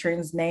Danielle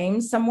Citron's name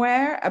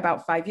somewhere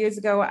about 5 years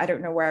ago. I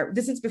don't know where.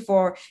 This is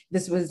before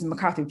this was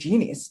MacArthur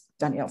Genius,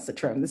 Danielle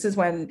Citron. This is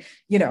when,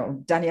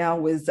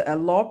 Danielle was a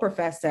law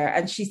professor.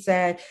 And she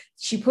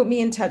put me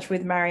in touch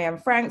with Marianne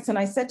Franks. And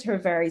I said to her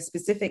very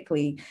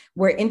specifically,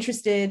 we're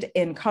interested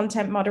in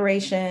content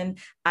moderation.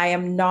 I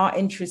am not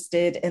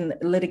interested in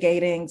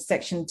litigating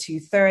Section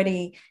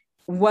 230.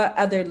 what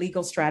other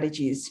legal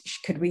strategies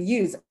could we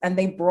use? And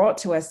they brought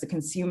to us the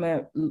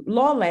consumer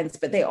law lens,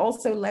 but they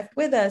also left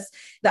with us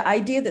the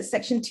idea that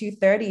Section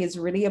 230 is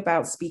really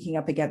about speaking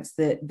up against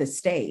the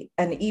state.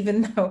 And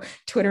even though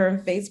Twitter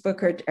and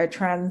Facebook are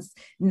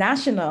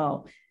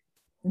transnational,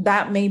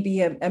 that may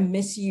be a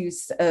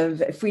misuse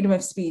of freedom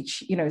of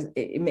speech,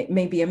 it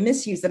may be a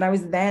misuse. And I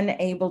was then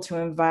able to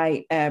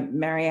invite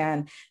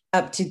Marianne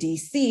up to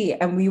DC,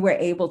 and we were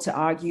able to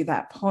argue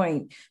that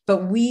point.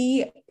 But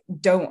we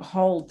don't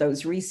hold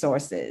those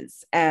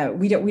resources.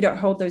 We don't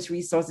hold those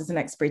resources and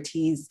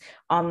expertise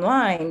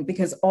online,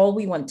 because all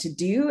we want to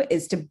do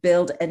is to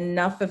build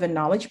enough of a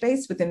knowledge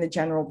base within the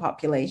general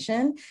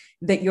population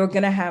that you're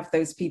going to have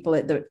those people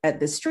at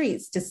the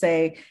streets to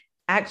say,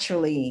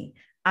 actually,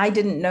 I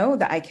didn't know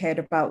that I cared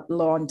about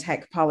law and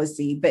tech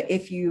policy, but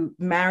if you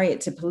marry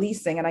it to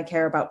policing, and I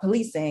care about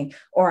policing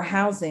or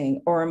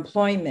housing or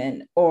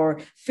employment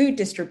or food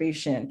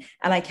distribution,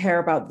 and I care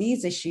about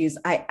these issues,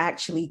 I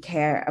actually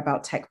care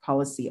about tech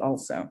policy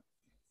also.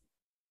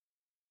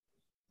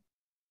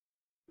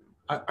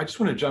 I just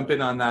want to jump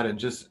in on that and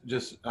just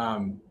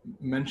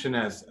mention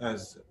as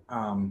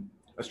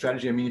a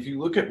strategy. I mean, if you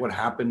look at what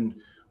happened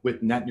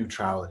with net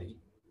neutrality,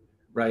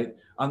 right?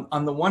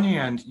 On the one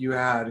hand, you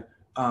had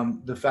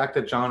the fact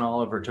that John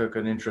Oliver took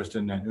an interest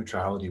in net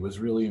neutrality was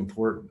really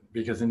important,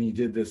 because then he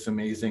did this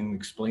amazing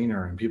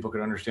explainer and people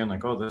could understand,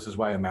 like, oh, this is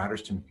why it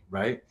matters to me,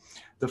 right?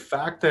 The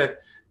fact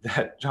that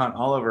John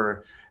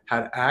Oliver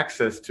had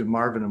access to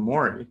Marvin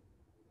Amori,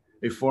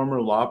 a former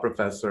law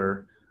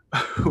professor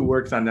who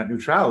works on net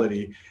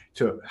neutrality,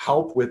 to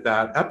help with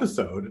that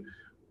episode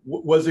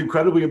was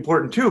incredibly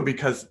important too,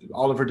 because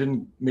Oliver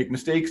didn't make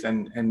mistakes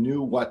and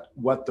knew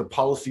what the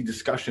policy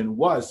discussion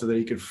was, so that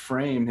he could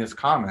frame his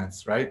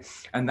comments, right?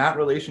 And that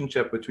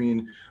relationship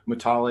between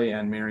Mutale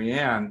and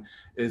Marianne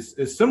is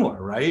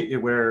similar,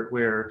 right?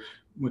 Where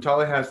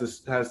Mutale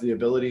has the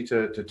ability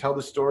to tell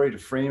the story, to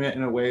frame it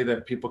in a way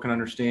that people can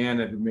understand,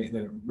 that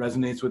it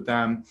resonates with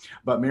them.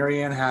 But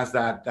Marianne has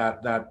that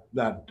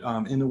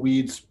in the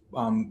weeds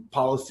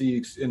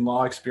policy in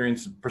law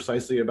experience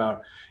precisely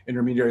about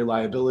intermediary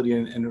liability,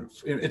 and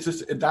it's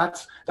just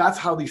that's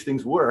how these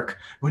things work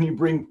when you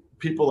bring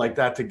people like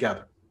that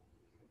together.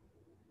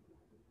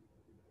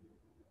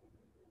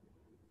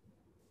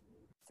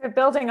 So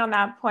building on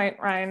that point,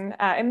 Ryan,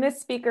 in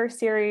this speaker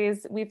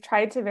series, we've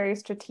tried to very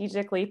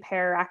strategically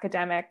pair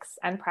academics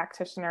and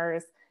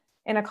practitioners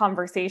in a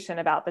conversation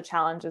about the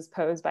challenges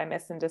posed by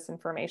mis and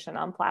disinformation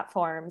on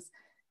platforms.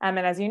 And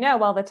as you know,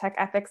 while the Tech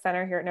Ethics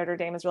Center here at Notre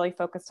Dame is really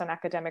focused on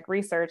academic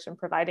research and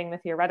providing the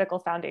theoretical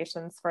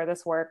foundations for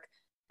this work,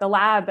 the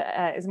lab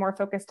is more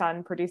focused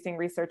on producing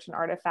research and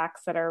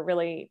artifacts that are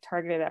really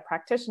targeted at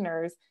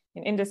practitioners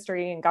in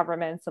industry and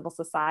government, civil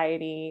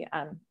society,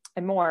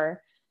 and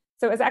more.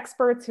 So as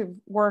experts who've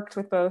worked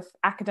with both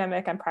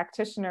academic and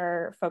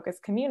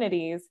practitioner-focused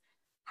communities,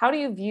 how do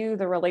you view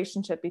the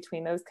relationship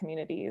between those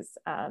communities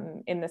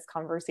in this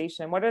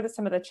conversation? What are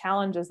some of the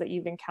challenges that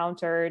you've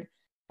encountered,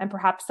 and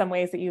perhaps some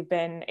ways that you've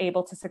been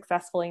able to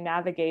successfully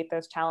navigate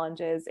those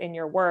challenges in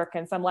your work,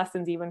 and some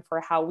lessons even for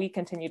how we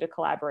continue to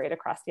collaborate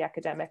across the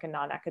academic and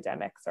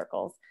non-academic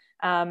circles?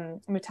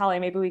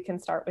 Mutale, maybe we can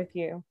start with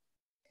you.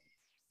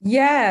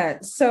 Yeah,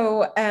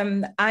 so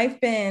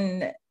I've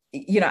been,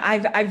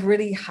 I've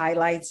really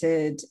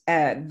highlighted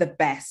the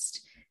best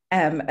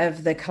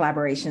of the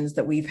collaborations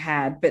that we've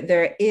had, but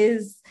there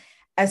is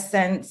a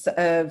sense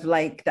of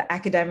like the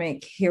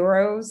academic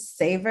hero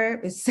savior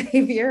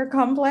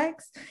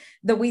complex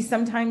that we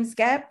sometimes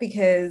get,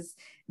 because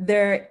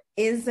there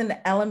is an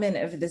element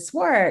of this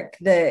work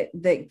that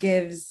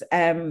gives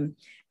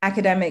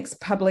academics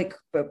public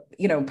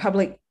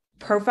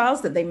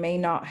profiles that they may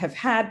not have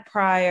had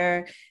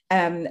prior,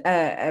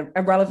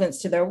 a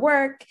relevance to their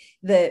work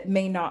that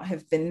may not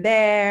have been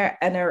there,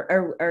 and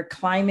are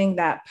climbing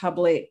that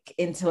public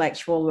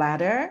intellectual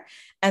ladder.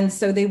 And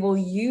so they will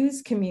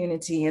use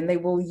community, and they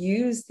will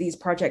use these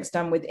projects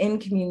done within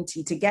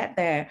community to get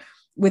there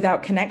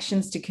without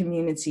connections to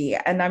community.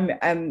 And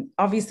I'm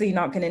obviously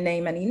not going to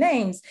name any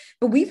names,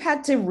 but we've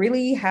had to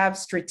really have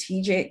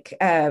strategic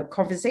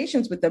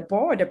conversations with the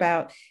board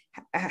about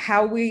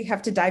how we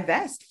have to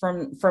divest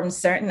from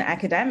certain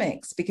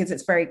academics, because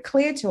it's very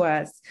clear to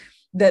us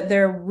that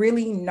they're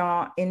really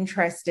not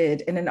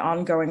interested in an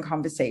ongoing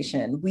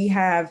conversation. We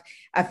have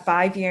a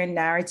 5-year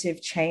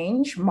narrative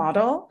change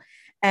model.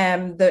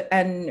 And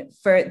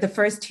for the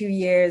first 2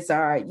 years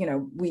are,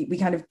 we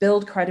kind of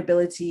build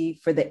credibility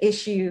for the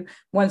issue.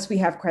 Once we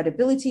have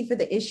credibility for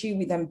the issue,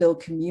 we then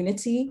build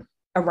community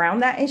around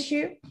that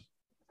issue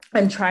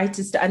and try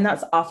to, and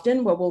that's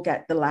often where we'll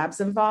get the labs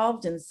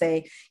involved and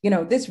say,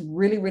 this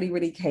really, really,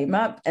 really came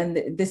up.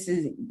 And this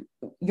is,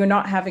 you're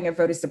not having a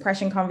voter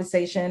suppression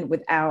conversation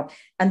without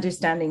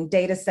understanding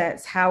data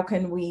sets. How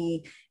can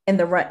we in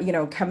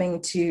the,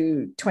 coming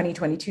to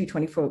 2022,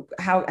 24,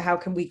 how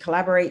can we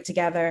collaborate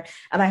together?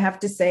 And I have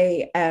to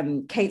say,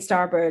 Kate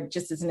Starbird,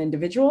 just as an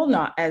individual,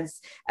 not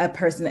as a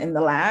person in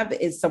the lab,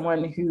 is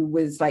someone who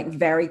was like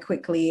very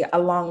quickly,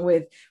 along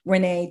with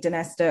Renee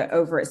Dinesta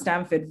over at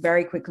Stanford,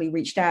 very quickly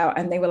reached out,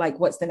 and they were like,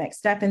 what's the next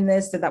step in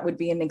this? So that would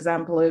be an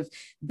example of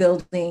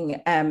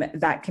building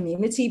that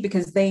community,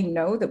 because they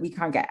know that we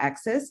can't get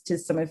access to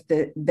some of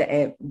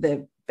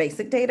the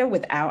basic data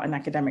without an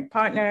academic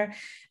partner.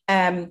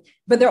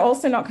 But they're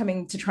also not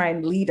coming to try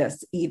and lead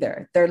us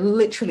either. They're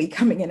literally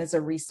coming in as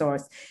a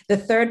resource. The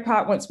third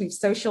part, once we've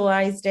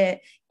socialized it,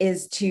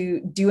 is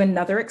to do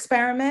another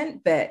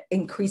experiment that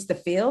increase the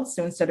field.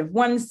 So instead of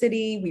one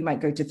city, we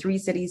might go to 3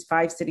 cities,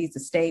 5 cities,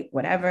 a state,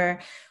 whatever.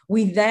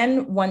 We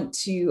then want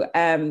to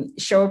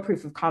show a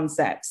proof of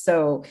concept.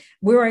 So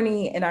we're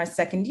only in our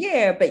second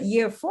year, but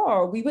year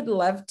 4, we would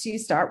love to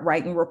start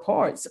writing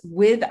reports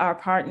with our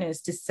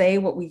partners to say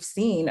what we've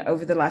seen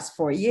over the last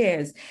 4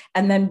 years,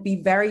 and then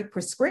be very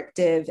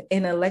prescriptive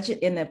in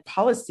a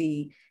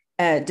policy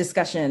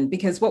discussion.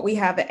 Because what we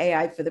have at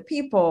AI for the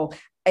People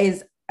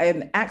is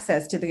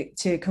access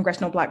to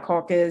Congressional Black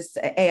Caucus,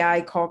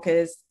 AI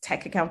Caucus,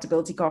 Tech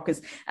Accountability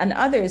Caucus, and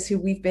others who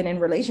we've been in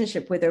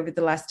relationship with over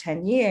the last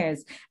 10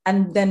 years,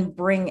 and then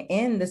bring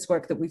in this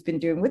work that we've been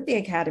doing with the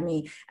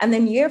Academy. And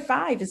then year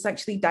 5 is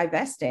actually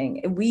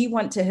divesting. We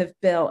want to have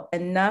built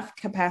enough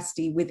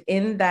capacity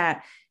within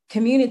that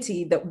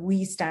community that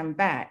we stand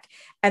back.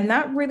 And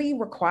that really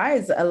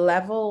requires a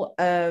level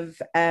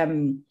of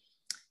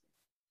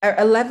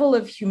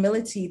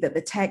humility that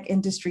the tech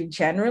industry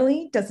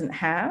generally doesn't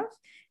have,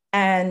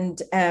 and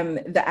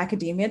the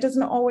academia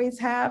doesn't always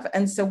have.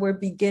 And so we're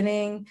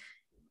beginning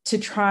to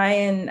try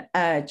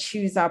and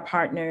choose our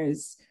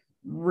partners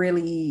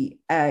really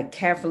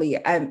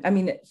carefully. I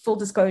mean, full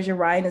disclosure,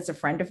 Ryan is a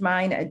friend of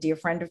mine, a dear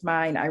friend of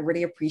mine. I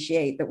really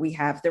appreciate that we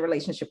have the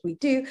relationship we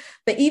do.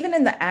 But even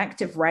in the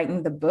act of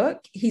writing the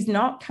book, he's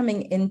not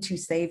coming in to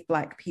save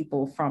Black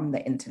people from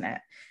the internet.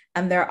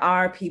 And there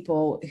are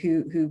people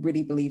who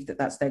really believe that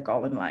that's their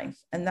goal in life.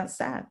 And that's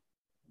sad.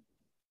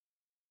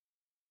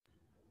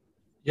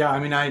 Yeah, I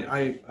mean,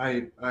 I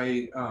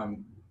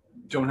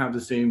don't have the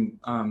same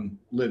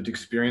lived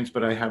experience,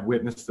 but I have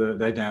witnessed the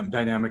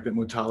dynamic that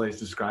Mutale is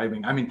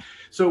describing. I mean,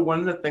 so one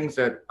of the things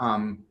that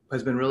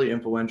has been really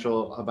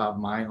influential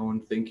about my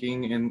own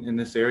thinking in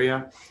this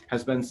area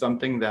has been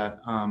something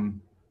that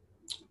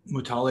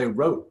Mutale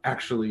wrote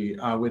actually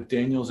with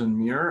Daniels and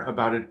Muir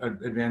about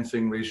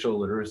advancing racial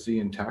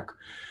literacy in tech.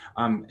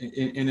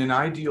 In an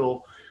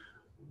ideal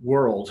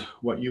world,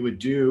 what you would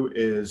do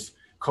is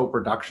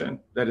co-production.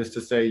 That is to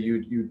say,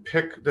 you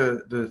pick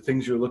the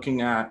things you're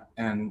looking at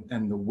and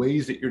the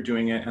ways that you're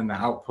doing it and the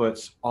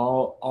outputs.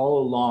 All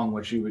along,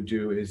 what you would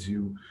do is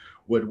you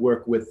would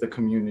work with the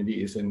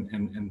communities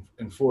and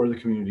for the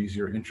communities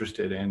you're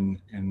interested in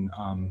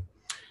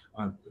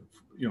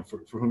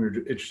for whom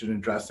you're interested in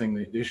addressing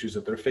the issues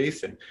that they're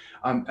facing.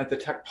 At the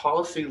Tech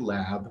Policy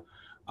Lab,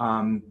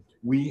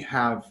 we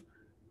have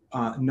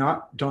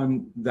not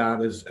done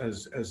that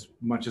as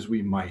much as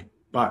we might,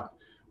 but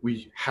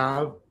we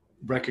have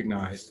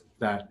recognized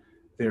that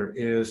there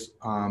is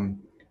a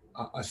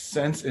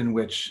sense in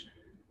which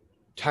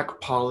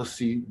tech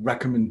policy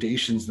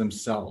recommendations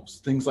themselves,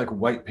 things like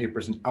white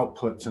papers and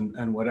outputs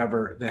and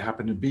whatever they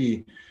happen to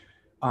be,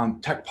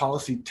 tech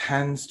policy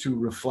tends to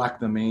reflect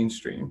the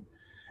mainstream.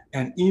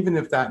 And even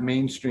if that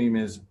mainstream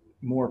is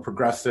more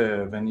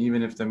progressive, and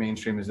even if the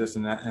mainstream is this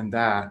and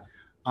that,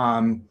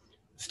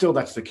 still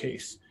that's the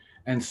case.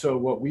 And so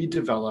what we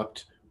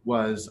developed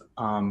was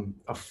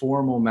a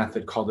formal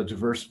method called the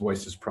Diverse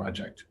Voices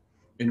Project,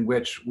 in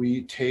which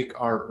we take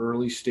our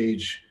early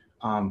stage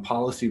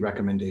policy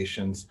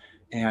recommendations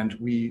and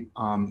we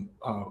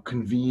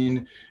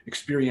convene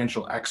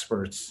experiential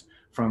experts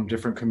from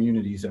different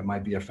communities that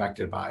might be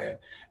affected by it.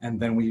 And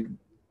then we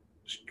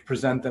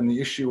present them the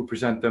issue,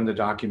 present them the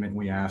document, and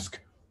we ask,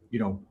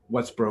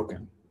 what's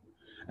broken?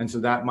 And so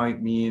that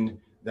might mean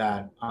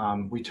that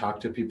we talk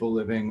to people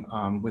living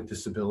with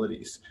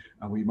disabilities.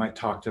 We might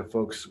talk to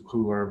folks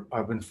who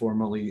have been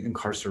formerly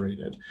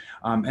incarcerated.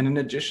 And in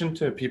addition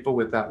to people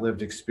with that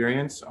lived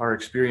experience, our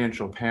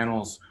experiential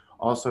panels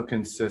also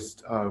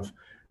consist of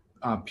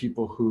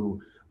people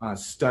who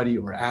study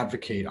or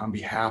advocate on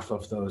behalf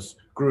of those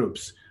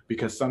groups,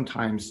 because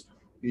sometimes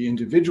the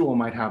individual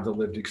might have the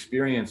lived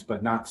experience,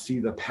 but not see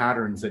the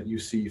patterns that you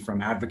see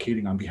from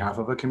advocating on behalf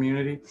of a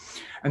community.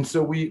 And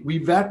so we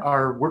vet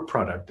our work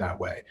product that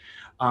way.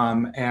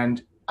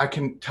 And I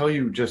can tell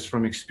you just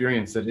from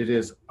experience that it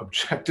is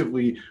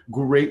objectively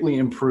greatly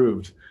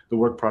improved the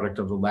work product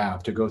of the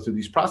lab to go through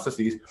these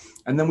processes.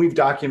 And then we've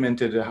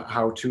documented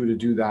how to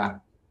do that,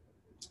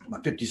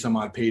 50 some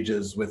odd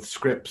pages with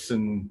scripts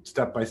and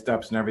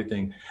step-by-steps and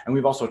everything. And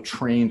we've also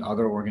trained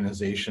other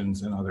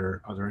organizations and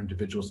other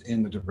individuals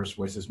in the Diverse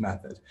Voices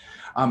method.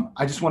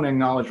 I just want to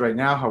acknowledge right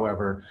now,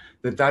 however,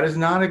 that is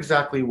not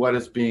exactly what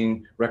is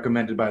being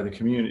recommended by the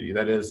community.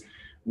 That is,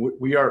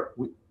 we have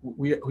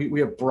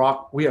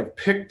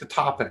picked the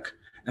topic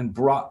and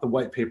brought the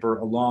white paper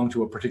along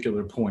to a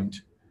particular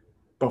point.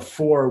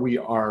 before we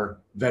are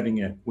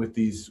vetting it with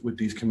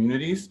these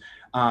communities.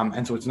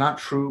 And so it's not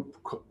true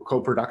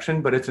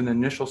co-production, but it's an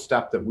initial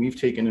step that we've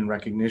taken in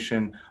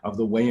recognition of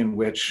the way in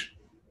which,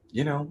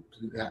 you know,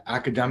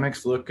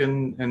 academics look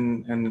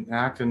and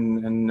act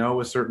and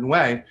know a certain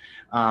way.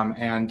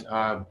 And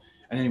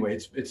anyway,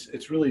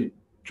 it's really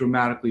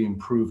dramatically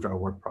improved our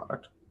work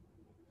product.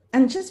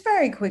 And just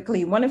very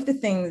quickly, one of the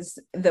things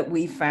that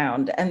we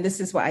found, and this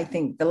is what I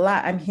think the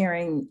lab I'm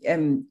hearing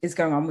is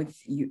going on with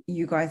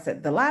you guys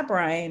at the lab,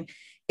 Ryan,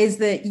 is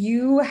that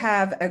you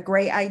have a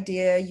great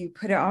idea, you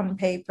put it on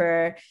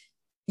paper,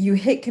 you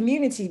hit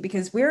community,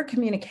 because we're a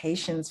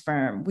communications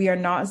firm. We are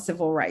not a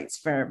civil rights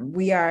firm.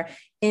 We are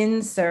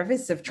in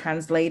service of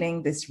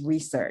translating this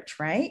research,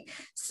 right?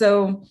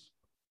 So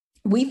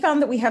we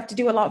found that we have to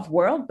do a lot of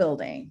world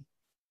building,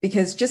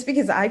 because just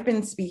because I've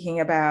been speaking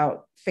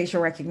about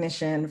facial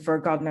recognition for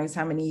God knows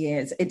how many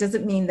years, it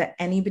doesn't mean that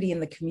anybody in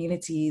the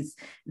communities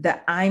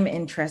that I'm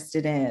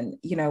interested in,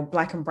 you know,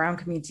 Black and Brown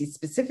communities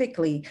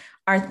specifically,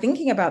 are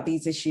thinking about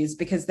these issues,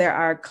 because there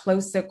are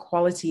closer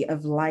quality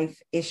of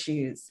life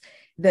issues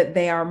that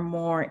they are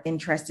more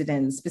interested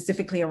in,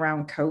 specifically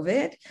around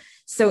COVID.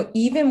 So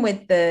even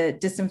with the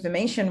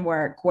disinformation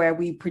work, where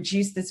we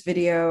produced this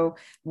video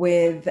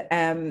with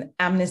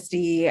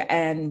Amnesty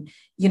and,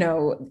 you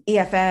know,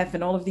 EFF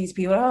and all of these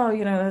people, oh,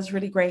 you know, that's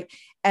really great.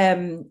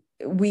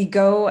 We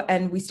go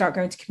and we start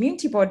going to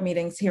community board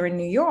meetings here in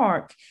New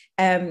York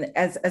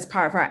as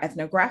part of our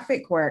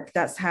ethnographic work.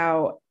 That's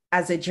how,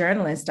 as a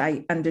journalist,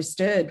 I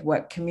understood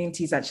what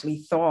communities actually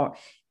thought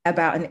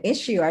about an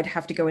issue. I'd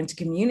have to go into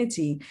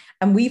community.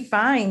 And we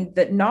find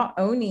that not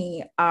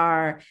only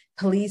are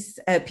police,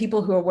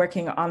 people who are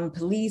working on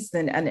police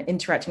and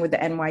interacting with the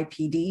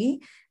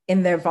NYPD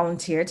in their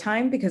volunteer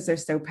time, because they're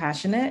so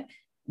passionate,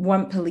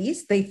 want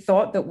police, they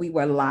thought that we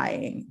were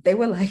lying. They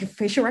were like,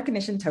 facial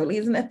recognition totally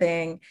isn't a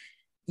thing.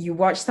 You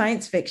watch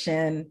science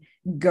fiction,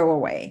 go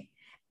away.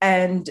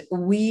 And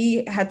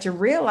we had to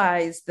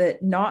realize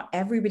that not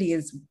everybody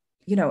is,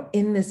 you know,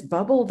 in this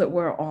bubble that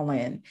we're all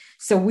in.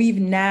 So we've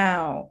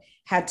now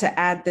had to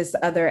add this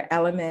other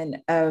element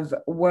of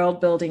world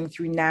building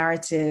through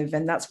narrative.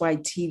 And that's why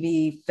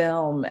TV,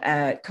 film,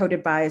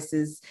 coded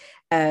biases,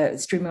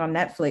 streaming on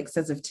Netflix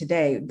as of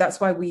today. That's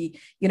why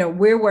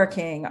we're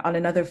working on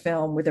another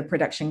film with a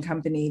production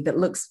company that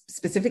looks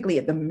specifically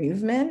at the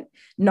movement,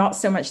 not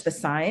so much the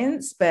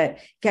science, but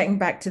getting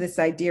back to this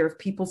idea of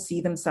people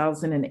see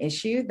themselves in an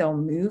issue, they'll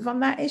move on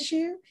that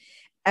issue.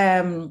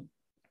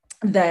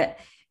 That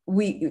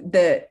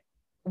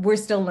we're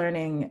still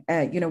learning,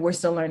 we're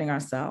still learning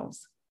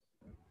ourselves.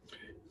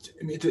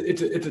 I mean,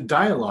 it's a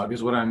dialogue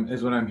is what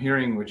I'm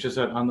hearing, which is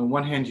that on the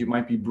one hand, you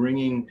might be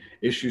bringing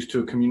issues to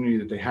a community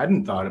that they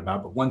hadn't thought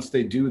about, but once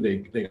they do,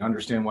 they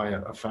understand why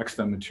it affects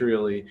them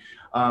materially.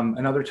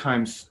 And other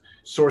times,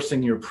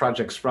 sourcing your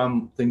projects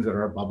from things that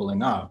are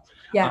bubbling up.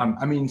 Yeah.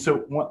 I mean,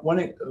 so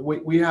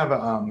we have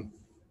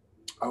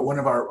one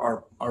of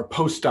our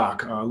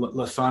postdoc,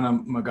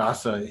 Lasana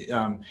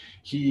Magasa,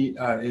 he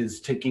is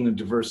taking a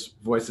diverse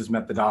voices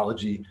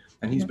methodology,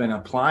 and he's been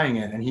applying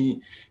it, and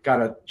he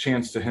got a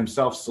chance to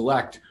himself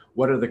select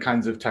what are the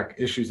kinds of tech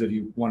issues that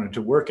he wanted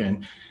to work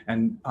in.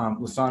 And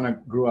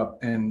Lasana grew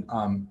up in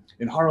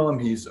Harlem.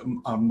 He's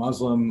a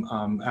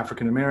Muslim,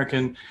 African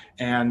American,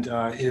 and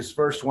his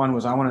first one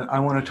was I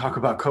want to talk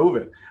about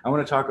COVID. I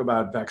want to talk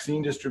about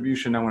vaccine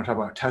distribution. I want to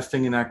talk about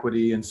testing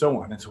inequity, and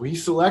so on. And so he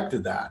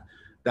selected that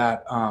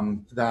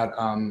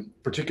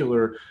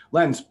particular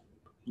lens.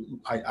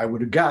 I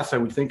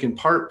would think in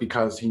part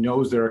because he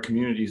knows there are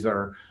communities that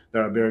are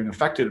being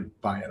affected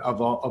by it.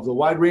 Of the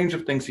wide range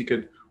of things he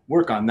could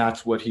work on,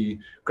 that's what he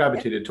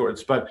gravitated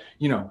towards. But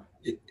you know,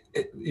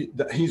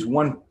 he's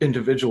one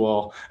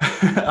individual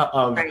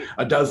of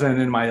a dozen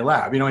in my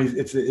lab. You know,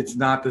 it's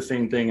not the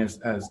same thing as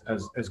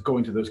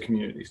going to those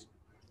communities.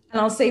 And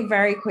I'll say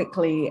very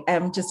quickly,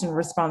 just in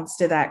response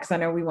to that, because I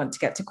know we want to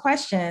get to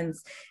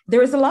questions,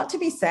 there is a lot to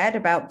be said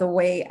about the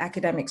way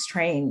academics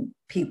train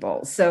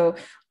people. So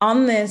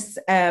on this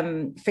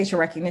facial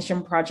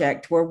recognition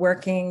project, we're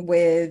working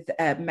with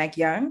Meg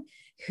Young,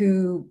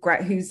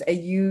 who's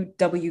a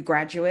UW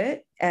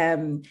graduate.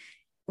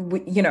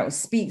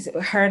 Speaks,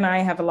 her and I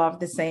have a lot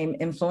of the same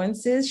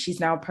influences. She's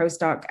now a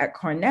postdoc at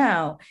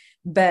Cornell,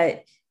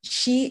 but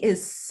she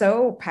is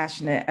so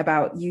passionate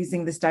about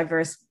using this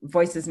diverse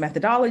voices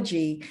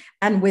methodology.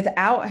 And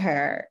without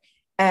her,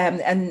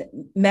 and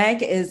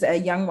Meg is a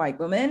young white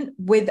woman,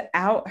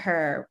 without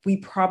her, we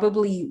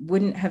probably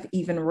wouldn't have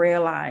even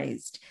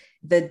realized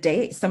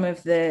some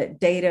of the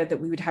data that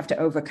we would have to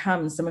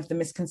overcome, some of the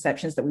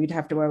misconceptions that we would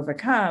have to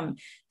overcome,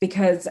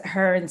 because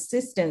her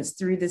insistence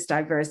through this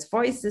diverse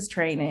voices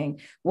training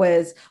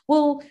was,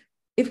 well,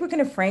 if we're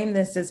going to frame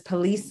this as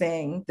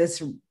policing,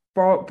 this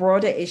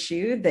broader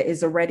issue that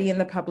is already in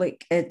the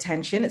public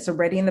attention, it's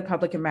already in the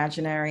public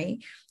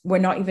imaginary. We're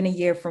not even a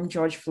year from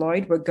George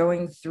Floyd. We're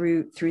going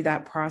through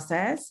that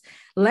process.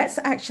 Let's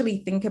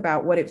actually think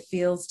about what it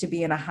feels to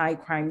be in a high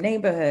crime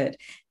neighborhood.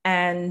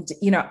 And,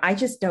 I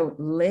just don't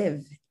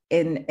live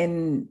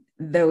in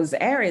those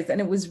areas. And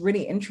it was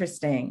really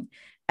interesting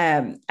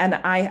And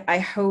I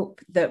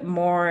hope that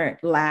more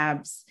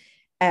labs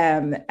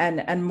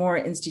and more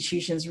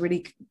institutions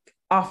really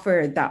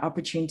offer that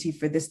opportunity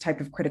for this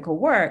type of critical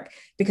work,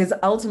 because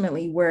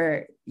ultimately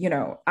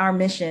our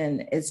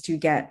mission is to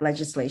get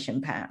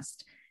legislation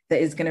passed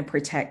that is going to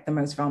protect the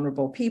most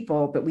vulnerable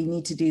people, but we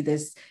need to do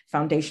this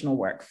foundational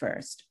work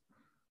first.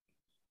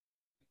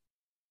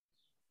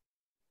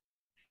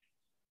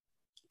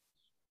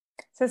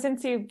 So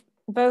since you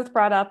both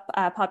brought up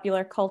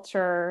popular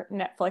culture,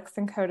 Netflix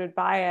Encoded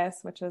Bias,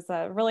 which is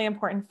a really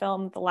important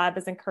film the lab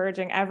is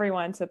encouraging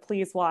everyone to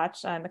please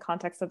watch in the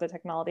context of the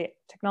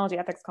technology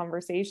ethics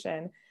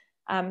conversation.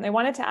 I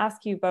wanted to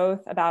ask you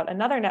both about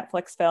another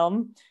Netflix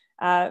film,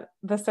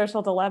 The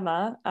Social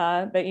Dilemma,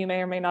 that you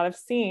may or may not have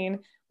seen,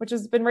 which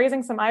has been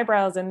raising some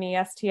eyebrows in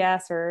the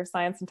STS, or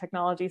science and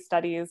technology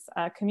studies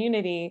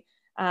community,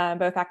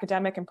 both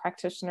academic and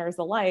practitioners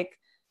alike.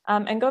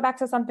 And go back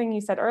to something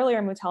you said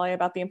earlier, Mutale,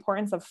 about the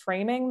importance of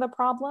framing the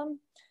problem.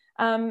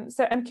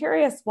 So I'm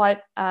curious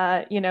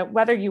whether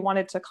you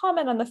wanted to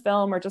comment on the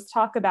film or just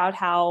talk about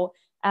how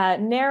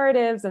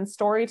narratives and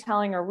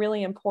storytelling are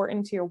really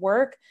important to your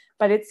work,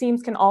 but it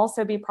seems can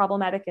also be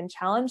problematic and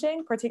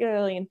challenging,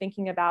 particularly in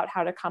thinking about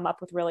how to come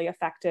up with really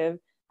effective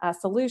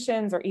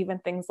solutions, or even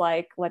things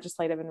like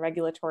legislative and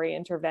regulatory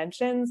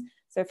interventions.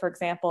 So for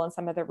example, in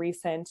some of the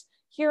recent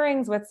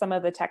hearings with some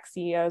of the tech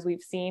CEOs,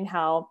 we've seen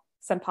how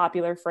some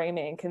popular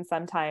framing can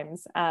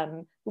sometimes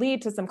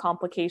lead to some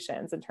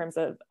complications in terms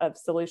of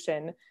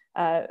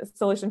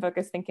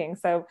solution-focused thinking.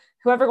 So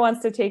whoever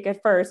wants to take it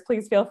first,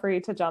 please feel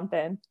free to jump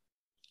in.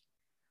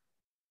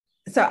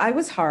 So I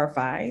was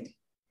horrified.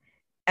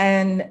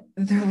 And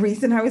the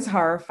reason I was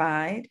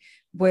horrified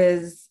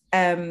was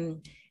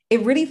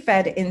it really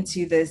fed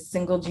into this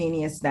single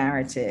genius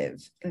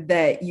narrative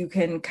that you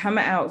can come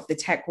out of the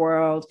tech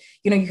world.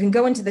 You can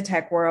go into the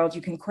tech world,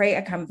 you can create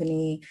a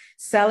company,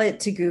 sell it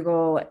to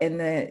Google in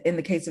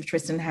the case of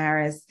Tristan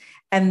Harris,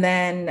 and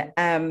then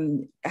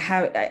on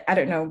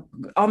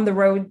the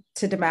road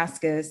to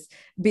Damascus,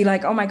 be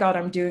like, oh my God,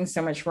 I'm doing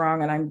so much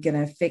wrong and I'm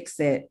gonna fix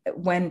it.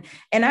 When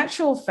in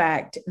actual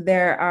fact,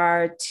 there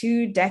are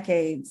 2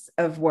 decades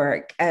of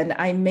work, and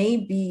I may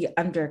be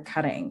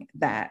undercutting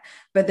that,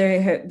 but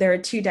there are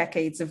 2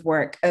 decades of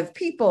work of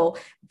people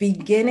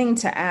beginning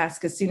to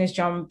ask, as soon as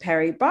John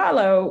Perry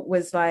Barlow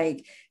was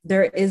like,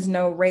 there is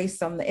no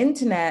race on the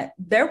internet,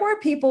 there were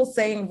people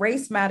saying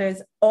race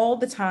matters all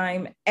the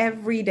time,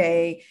 every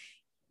day.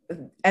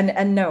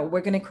 And no,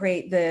 we're going to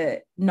create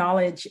the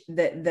knowledge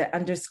that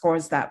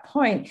underscores that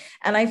point.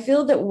 And I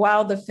feel that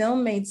while the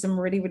film made some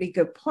really, really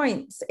good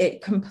points,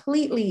 it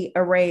completely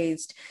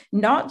erased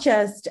not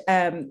just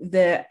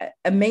the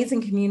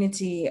amazing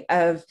community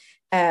of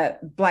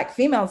Black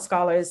female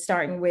scholars,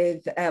 starting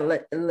with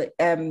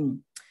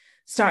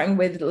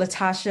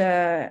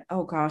Latasha,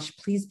 oh gosh,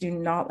 please do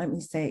not let me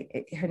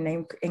say her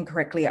name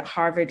incorrectly, at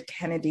Harvard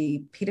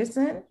Kennedy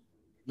Peterson.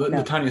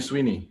 Latanya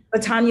Sweeney.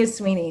 Latanya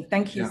Sweeney,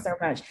 thank you so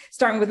much.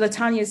 Starting with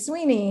Latanya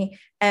Sweeney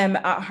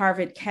at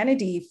Harvard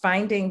Kennedy,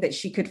 finding that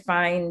she could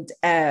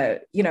get around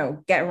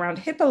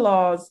HIPAA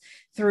laws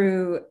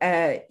through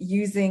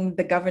using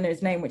the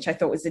governor's name, which I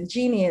thought was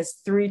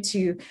ingenious, through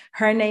to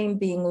her name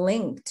being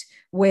linked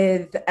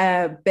with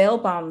bail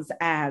bonds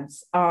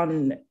ads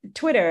on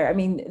Twitter. I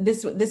mean,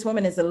 this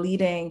woman is a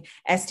leading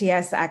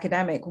STS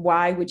academic.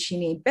 Why would she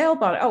need bail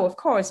bond? Oh, of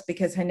course,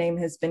 because her name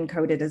has been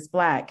coded as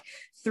Black.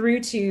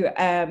 Through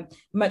to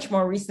much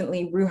more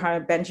recently,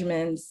 Ruha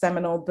Benjamin's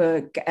seminal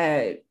book,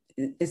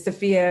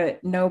 Sophia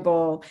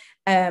Noble.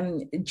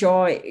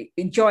 Joy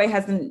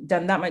hasn't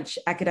done that much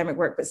academic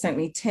work, but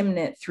certainly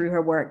Timnit through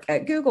her work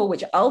at Google,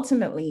 which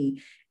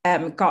ultimately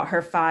got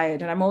her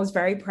fired. And I'm always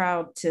very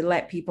proud to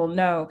let people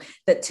know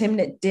that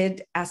Timnit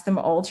did ask them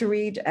all to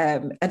read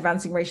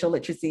Advancing Racial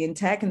Literacy in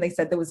Tech, and they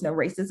said there was no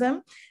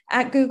racism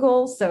at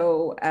Google.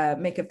 So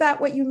make of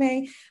that what you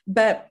may.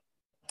 But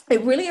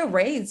it really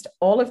erased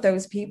all of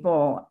those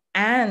people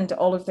and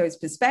all of those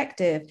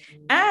perspectives,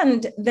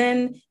 and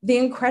then the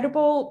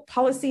incredible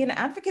policy and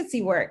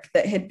advocacy work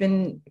that had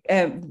been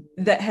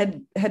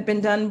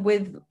done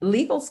with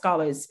legal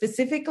scholars,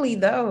 specifically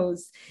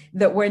those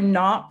that were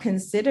not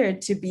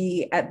considered to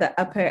be at the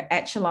upper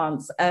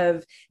echelons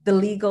of the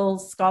legal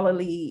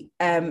scholarly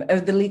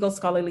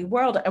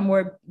world, and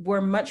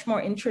were much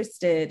more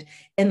interested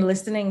in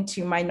listening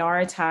to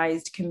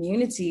minoritized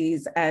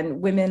communities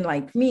and women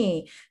like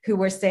me who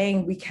were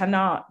saying we can't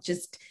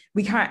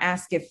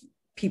ask if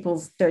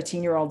people's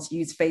 13-year-olds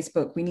use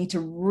Facebook. We need to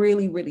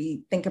really,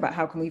 really think about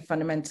how can we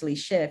fundamentally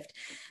shift.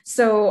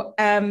 So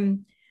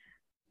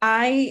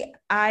I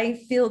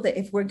feel that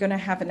if we're going to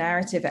have a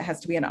narrative, it has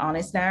to be an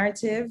honest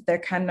narrative.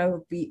 There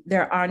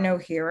are no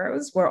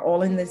heroes. We're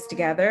all in this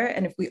together.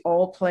 And if we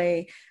all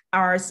play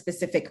our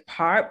specific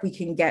part, we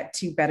can get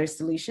to better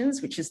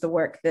solutions, which is the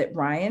work that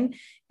Ryan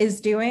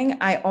is doing.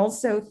 I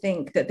also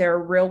think that there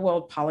are real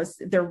world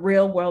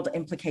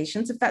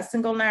implications of that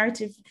single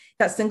narrative,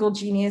 that single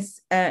genius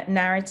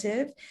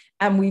narrative.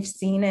 And we've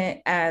seen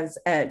it as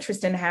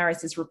Tristan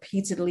Harris is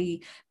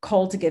repeatedly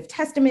called to give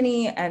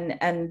testimony,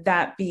 and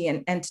that be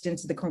entered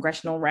into the congressional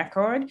congressional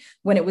record,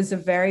 when it was a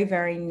very,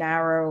 very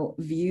narrow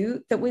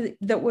view that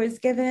was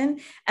given.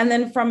 And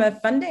then from a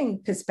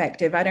funding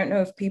perspective, I don't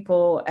know if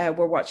people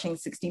were watching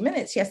 60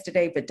 Minutes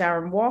yesterday, but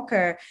Darren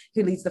Walker,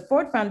 who leads the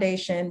Ford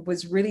Foundation,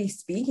 was really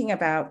speaking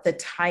about the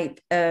type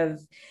of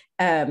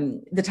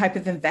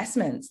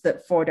investments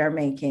that Ford are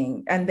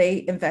making, and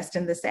they invest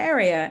in this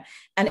area.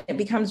 And it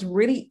becomes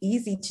really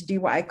easy to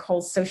do what I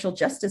call social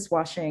justice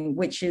washing,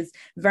 which is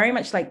very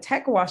much like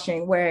tech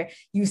washing, where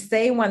you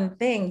say one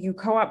thing, you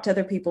co-opt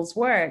other people's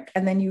work,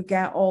 and then you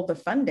get all the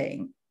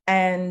funding.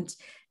 And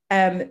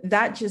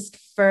that just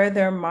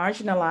further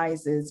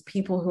marginalizes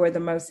people who are the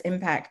most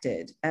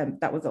impacted.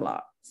 That was a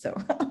lot. So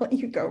I'll let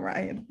you go,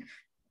 Ryan.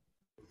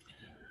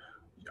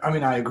 I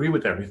mean, I agree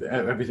with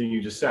everything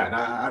you just said.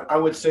 I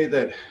would say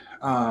that,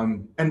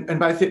 and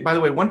by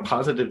the way, one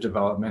positive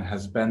development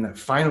has been that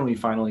finally,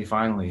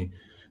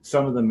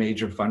 some of the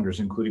major funders,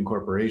 including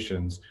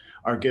corporations,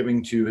 are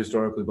giving to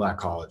historically Black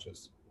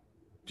colleges.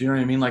 Do you know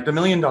what I mean? Like the $1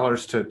 million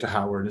to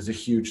Howard is a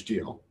huge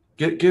deal.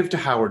 Give to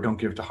Howard, don't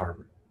give to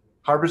Harvard.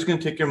 Harvard's going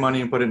to take your money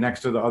and put it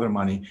next to the other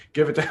money.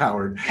 Give it to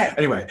Howard.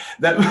 Anyway,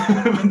 that's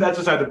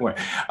beside the point.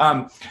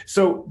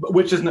 So,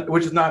 which is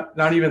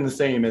not even the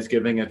same as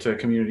giving it to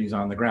communities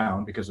on the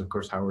ground, because of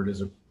course Howard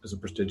is a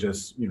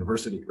prestigious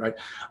university, right?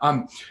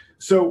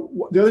 So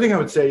the other thing I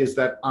would say is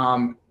that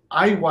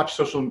I watch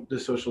The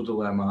Social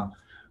Dilemma.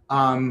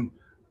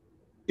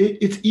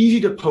 It's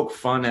easy to poke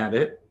fun at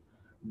it,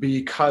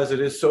 because it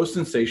is so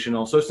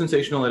sensational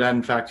it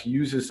in fact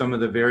uses some of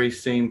the very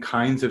same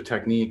kinds of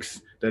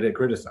techniques that it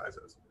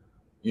criticizes,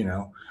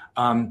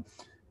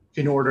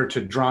 in order to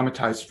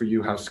dramatize for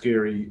you how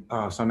scary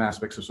some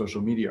aspects of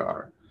social media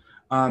are.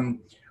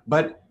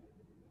 But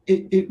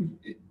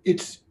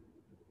it's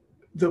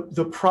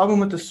the problem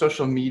with the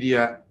social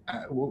media,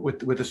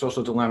 with the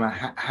social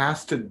dilemma,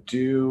 has to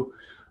do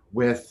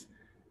with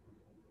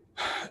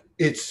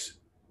its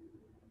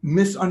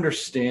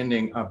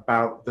misunderstanding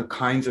about the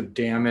kinds of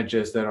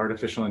damages that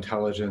artificial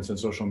intelligence and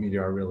social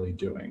media are really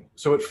doing.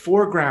 So it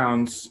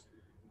foregrounds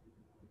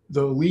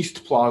the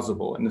least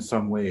plausible, in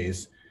some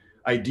ways,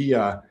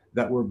 idea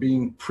that we're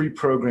being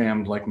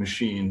pre-programmed like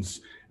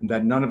machines, and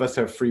that none of us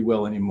have free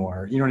will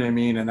anymore, you know what I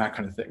mean, and that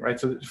kind of thing, right?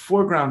 So it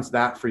foregrounds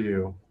that for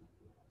you,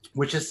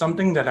 which is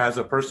something that, as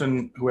a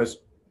person who has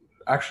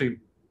actually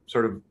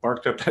sort of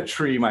barked up that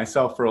tree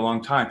myself for a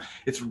long time,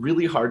 it's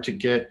really hard to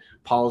get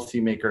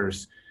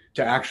policymakers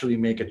to actually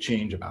make a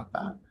change about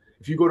that.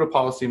 If you go to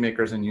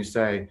policymakers and you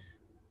say,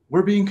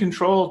 we're being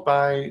controlled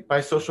by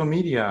social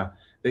media,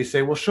 they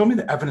say, well, show me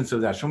the evidence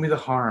of that. Show me the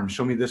harm.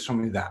 Show me this, show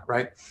me that,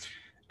 right?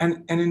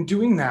 And in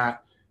doing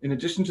that, in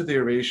addition to the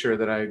erasure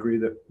that I agree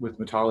that with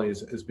Mutale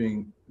is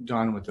being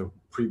done with the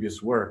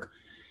previous work,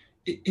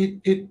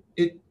 it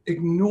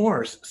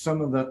ignores some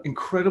of the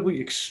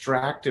incredibly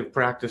extractive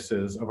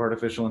practices of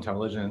artificial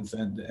intelligence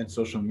and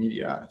social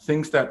media.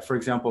 Things that, for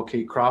example,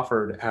 Kate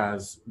Crawford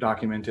has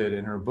documented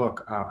in her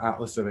book,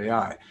 Atlas of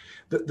AI.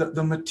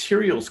 The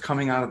materials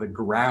coming out of the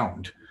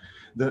ground,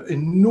 the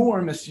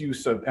enormous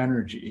use of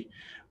energy,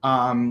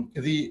 the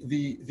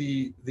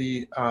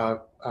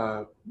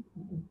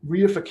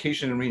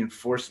reification and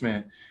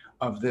reinforcement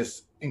of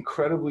this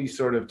incredibly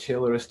sort of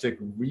Tayloristic,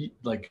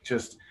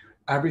 just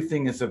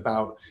everything is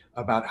about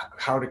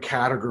how to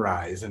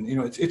categorize. And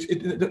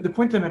the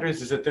point of the matter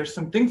is that there's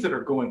some things that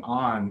are going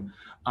on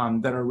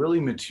that are really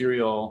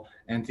material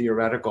and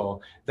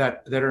theoretical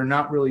that are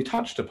not really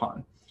touched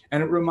upon.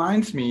 And it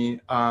reminds me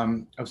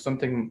of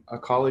something a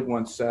colleague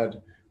once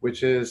said,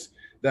 which is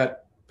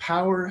that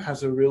power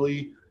has a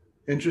really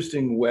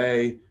interesting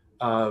way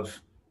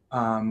of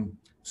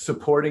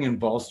supporting and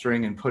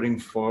bolstering and putting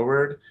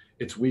forward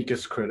its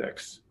weakest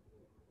critics.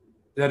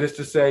 That is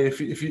to say, if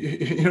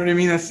you know what I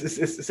mean, that's to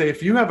say,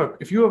 if you have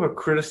a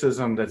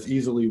criticism that's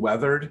easily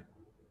weathered,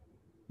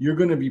 you're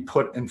going to be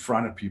put in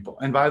front of people.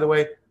 And by the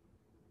way,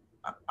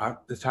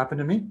 this happened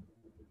to me.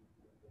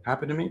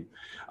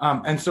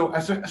 And so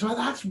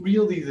that's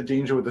really the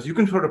danger with this. You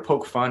can sort of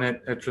poke fun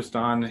at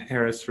Tristan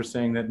Harris for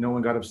saying that no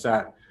one got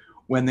upset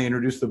when they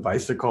introduced the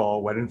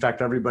bicycle, when in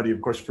fact everybody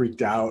of course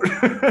freaked out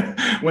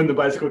when the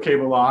bicycle came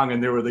along,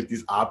 and there were like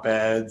these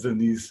op-eds and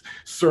these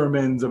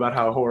sermons about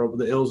how horrible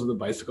the ills of the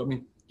bicycle. I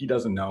mean, he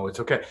doesn't know, it's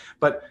okay.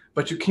 But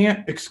you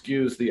can't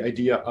excuse the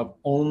idea of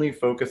only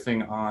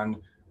focusing on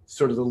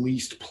sort of the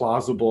least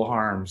plausible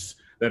harms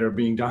that are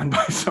being done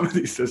by some of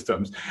these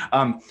systems.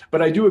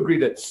 But I do agree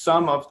that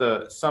some of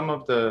the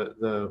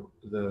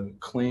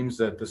claims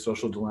that the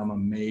Social Dilemma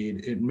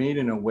made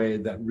in a way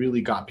that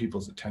really got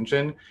people's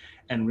attention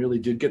and really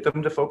did get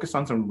them to focus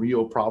on some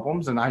real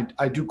problems. And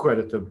I do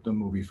credit the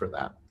movie for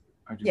that.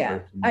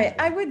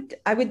 I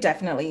would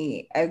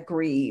definitely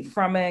agree.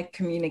 From a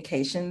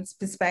communications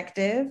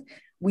perspective,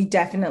 we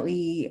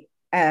definitely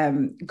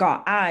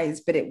got eyes,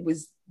 but it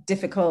was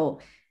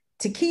difficult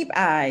to keep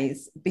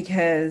eyes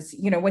because,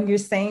 when you're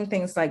saying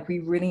things like we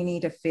really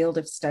need a field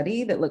of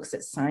study that looks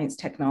at science,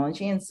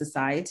 technology, and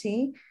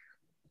society.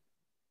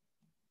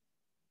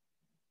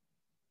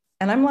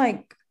 And I'm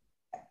like,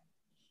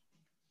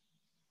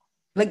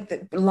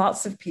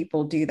 lots of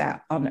people do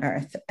that on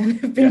Earth and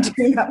have been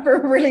doing that for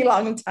a really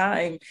long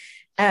time.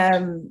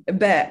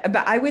 But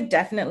I would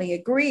definitely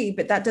agree,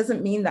 but that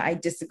doesn't mean that I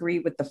disagree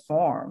with the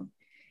form.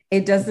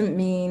 It doesn't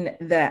mean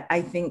that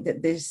I think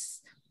that this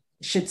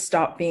should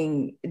stop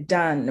being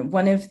done.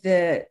 One of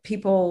the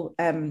people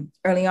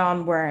early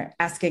on were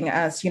asking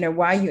us,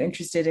 why are you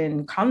interested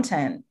in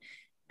content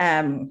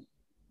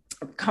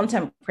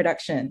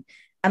production?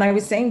 And I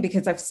was saying,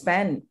 because I've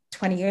spent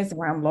 20 years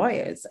around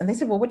lawyers. And they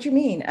said, well, what do you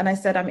mean? And I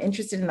said, I'm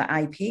interested in the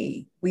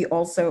IP. We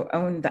also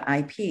own the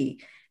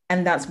IP.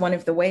 And that's one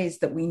of the ways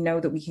that we know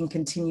that we can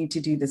continue to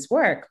do this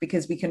work,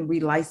 because we can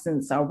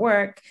relicense our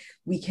work,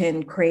 we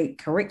can create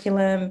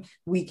curriculum,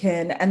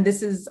 and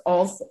this is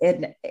also,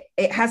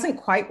 it hasn't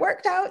quite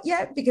worked out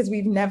yet because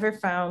we've never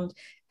found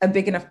a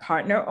big enough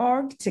partner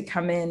org to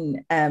come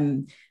in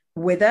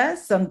with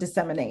us on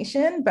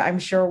dissemination, but I'm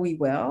sure we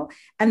will.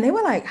 And they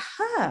were like,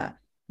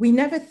 we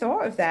never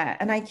thought of that.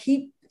 And I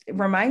keep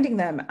reminding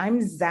them,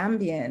 I'm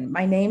Zambian.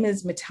 My name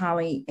is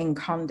Mutale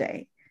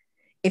Nkonde.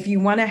 If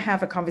you want to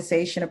have a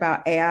conversation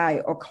about AI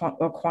or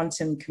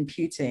quantum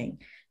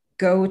computing,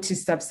 go to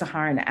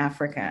sub-Saharan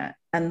Africa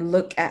and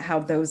look at how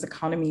those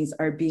economies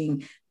are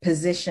being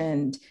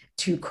positioned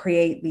to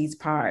create these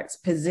parts,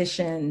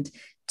 positioned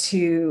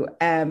to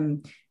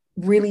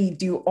really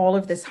do all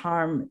of this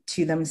harm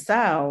to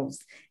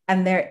themselves.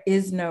 And there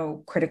is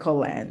no critical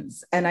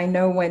lens. And I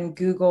know when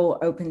Google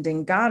opened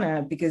in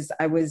Ghana, because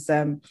I was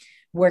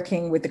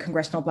working with the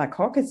Congressional Black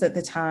Caucus at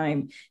the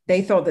time,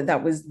 they thought that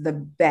that was the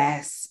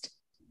best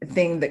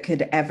thing that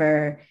could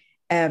ever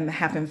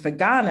happen for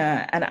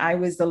Ghana. And I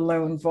was the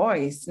lone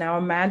voice. Now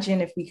imagine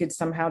if we could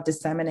somehow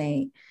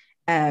disseminate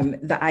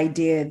the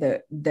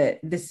idea that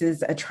this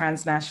is a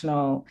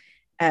transnational,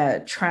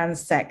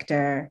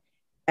 trans-sector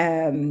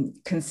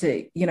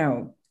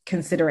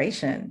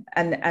consideration,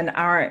 and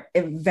our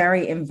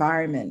very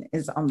environment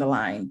is on the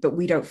line, but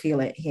we don't feel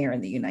it here in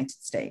the United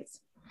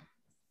States.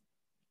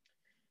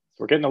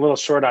 We're getting a little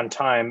short on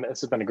time.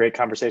 This has been a great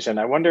conversation.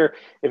 I wonder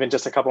if in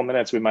just a couple of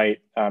minutes we might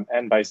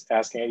end by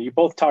asking, you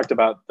both talked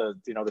about the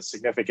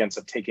significance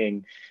of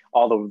taking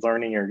all the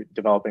learning you're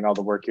developing, all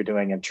the work you're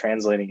doing, and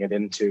translating it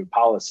into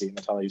policy.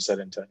 Mutale, you said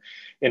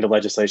into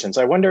legislation.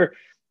 So I wonder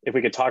if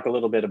we could talk a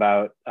little bit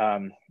about,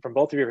 from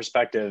both of your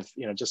perspective,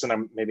 just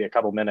in maybe a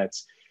couple of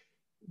minutes,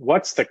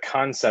 what's the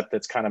concept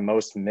that's kind of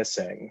most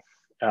missing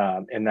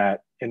in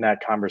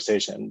that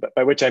conversation? But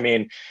by which I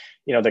mean,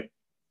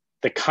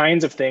 the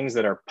kinds of things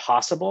that are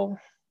possible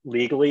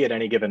legally at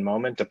any given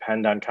moment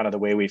depend on kind of the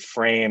way we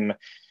frame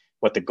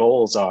what the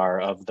goals are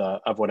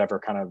of whatever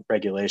kind of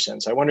regulation.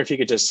 So I wonder if you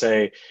could just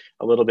say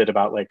a little bit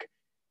about, like,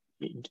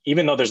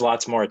 even though there's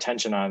lots more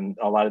attention on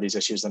a lot of these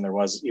issues than there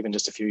was even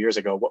just a few years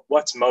ago,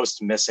 what's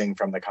most missing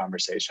from the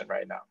conversation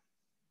right now?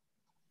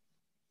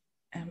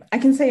 I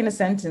can say in a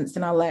sentence,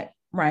 and I'll let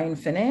Ryan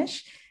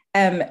finish.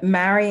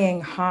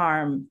 Marrying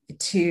harm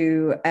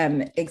to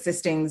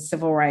existing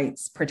civil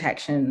rights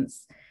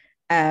protections,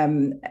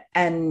 and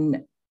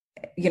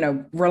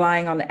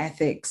relying on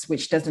ethics,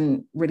 which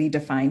doesn't really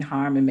define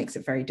harm and makes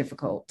it very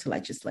difficult to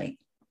legislate.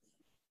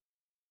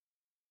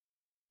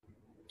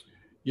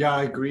 Yeah,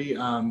 I agree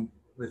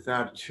with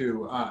that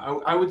too.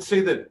 I would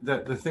say that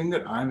the thing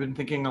that I've been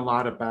thinking a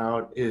lot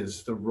about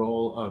is the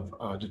role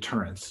of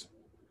deterrence,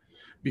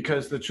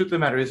 because the truth of the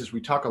matter is we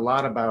talk a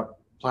lot about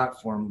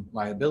platform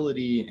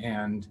liability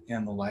and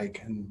the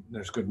like, and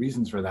there's good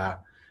reasons for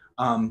that.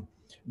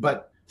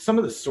 But some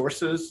of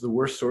the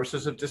worst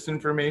sources of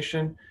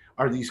disinformation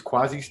are these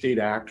quasi-state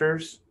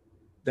actors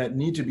that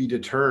need to be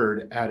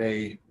deterred at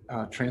a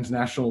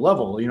transnational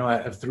level,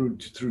 through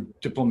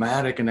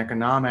diplomatic and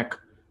economic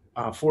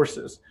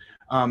forces.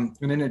 And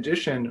in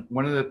addition,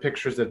 one of the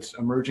pictures that's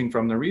emerging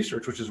from the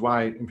research, which is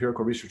why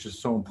empirical research is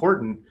so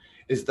important,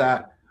 is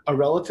that a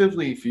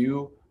relatively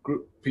few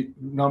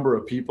number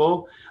of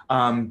people,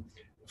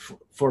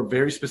 for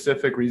very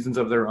specific reasons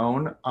of their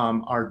own,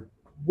 are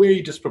way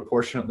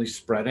disproportionately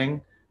spreading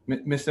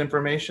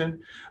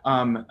misinformation.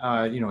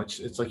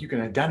 It's like you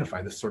can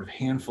identify this sort of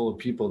handful of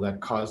people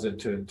that cause it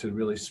to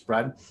really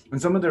spread.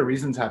 And some of their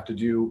reasons have to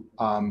do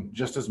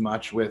just as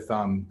much with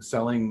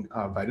selling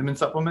vitamin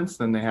supplements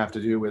than they have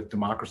to do with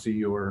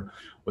democracy or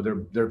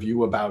their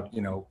view about,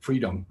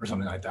 freedom or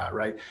something like that,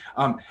 right?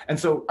 And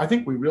so I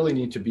think we really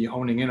need to be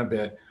honing in a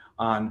bit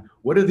on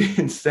what are the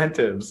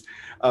incentives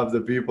of the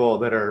people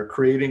that are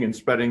creating and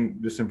spreading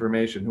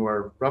disinformation, who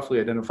are roughly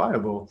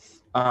identifiable,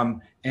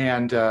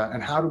 and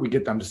how do we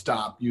get them to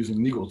stop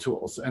using legal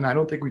tools? And I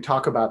don't think we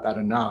talk about that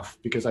enough,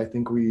 because I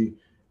think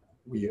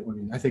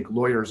I think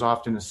lawyers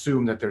often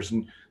assume that there's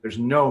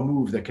no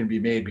move that can be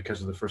made because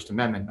of the First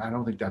Amendment. I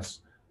don't think that's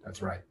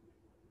right.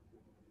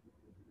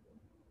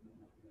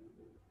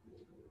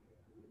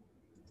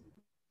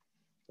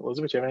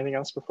 Elizabeth, do you have anything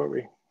else before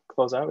we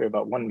close out? We have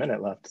about 1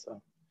 minute left.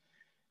 So.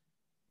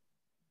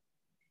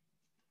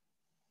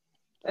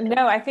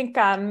 No, I think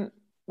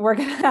we're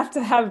going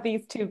to have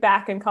these two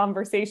back in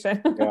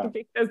conversation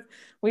because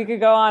we could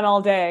go on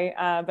all day.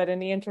 But in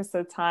the interest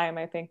of time,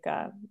 I think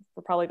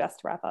we're probably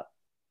best to wrap up.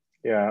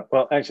 Yeah,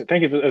 well, actually,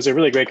 thank you. It was a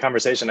really great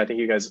conversation. I think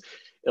you guys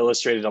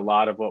illustrated a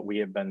lot of what we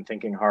have been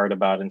thinking hard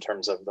about in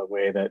terms of the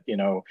way that,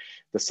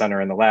 the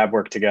center and the lab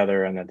work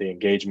together, and the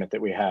engagement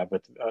that we have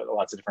with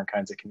lots of different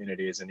kinds of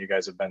communities. And you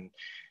guys have been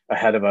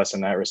ahead of us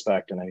in that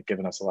respect, and have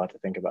given us a lot to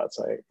think about.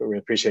 So I really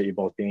appreciate you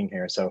both being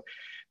here. So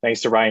thanks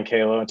to Ryan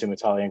Calo and to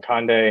Mutale and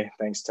Nkonde.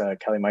 Thanks to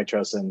Kelly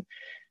Mitros and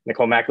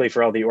Nicole Mackley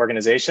for all the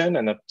organization,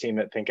 and the team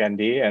at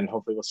ThinkND. And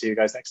hopefully we'll see you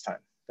guys next time.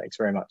 Thanks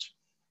very much.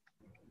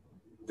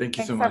 Thank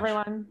you Thanks, so much.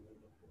 everyone.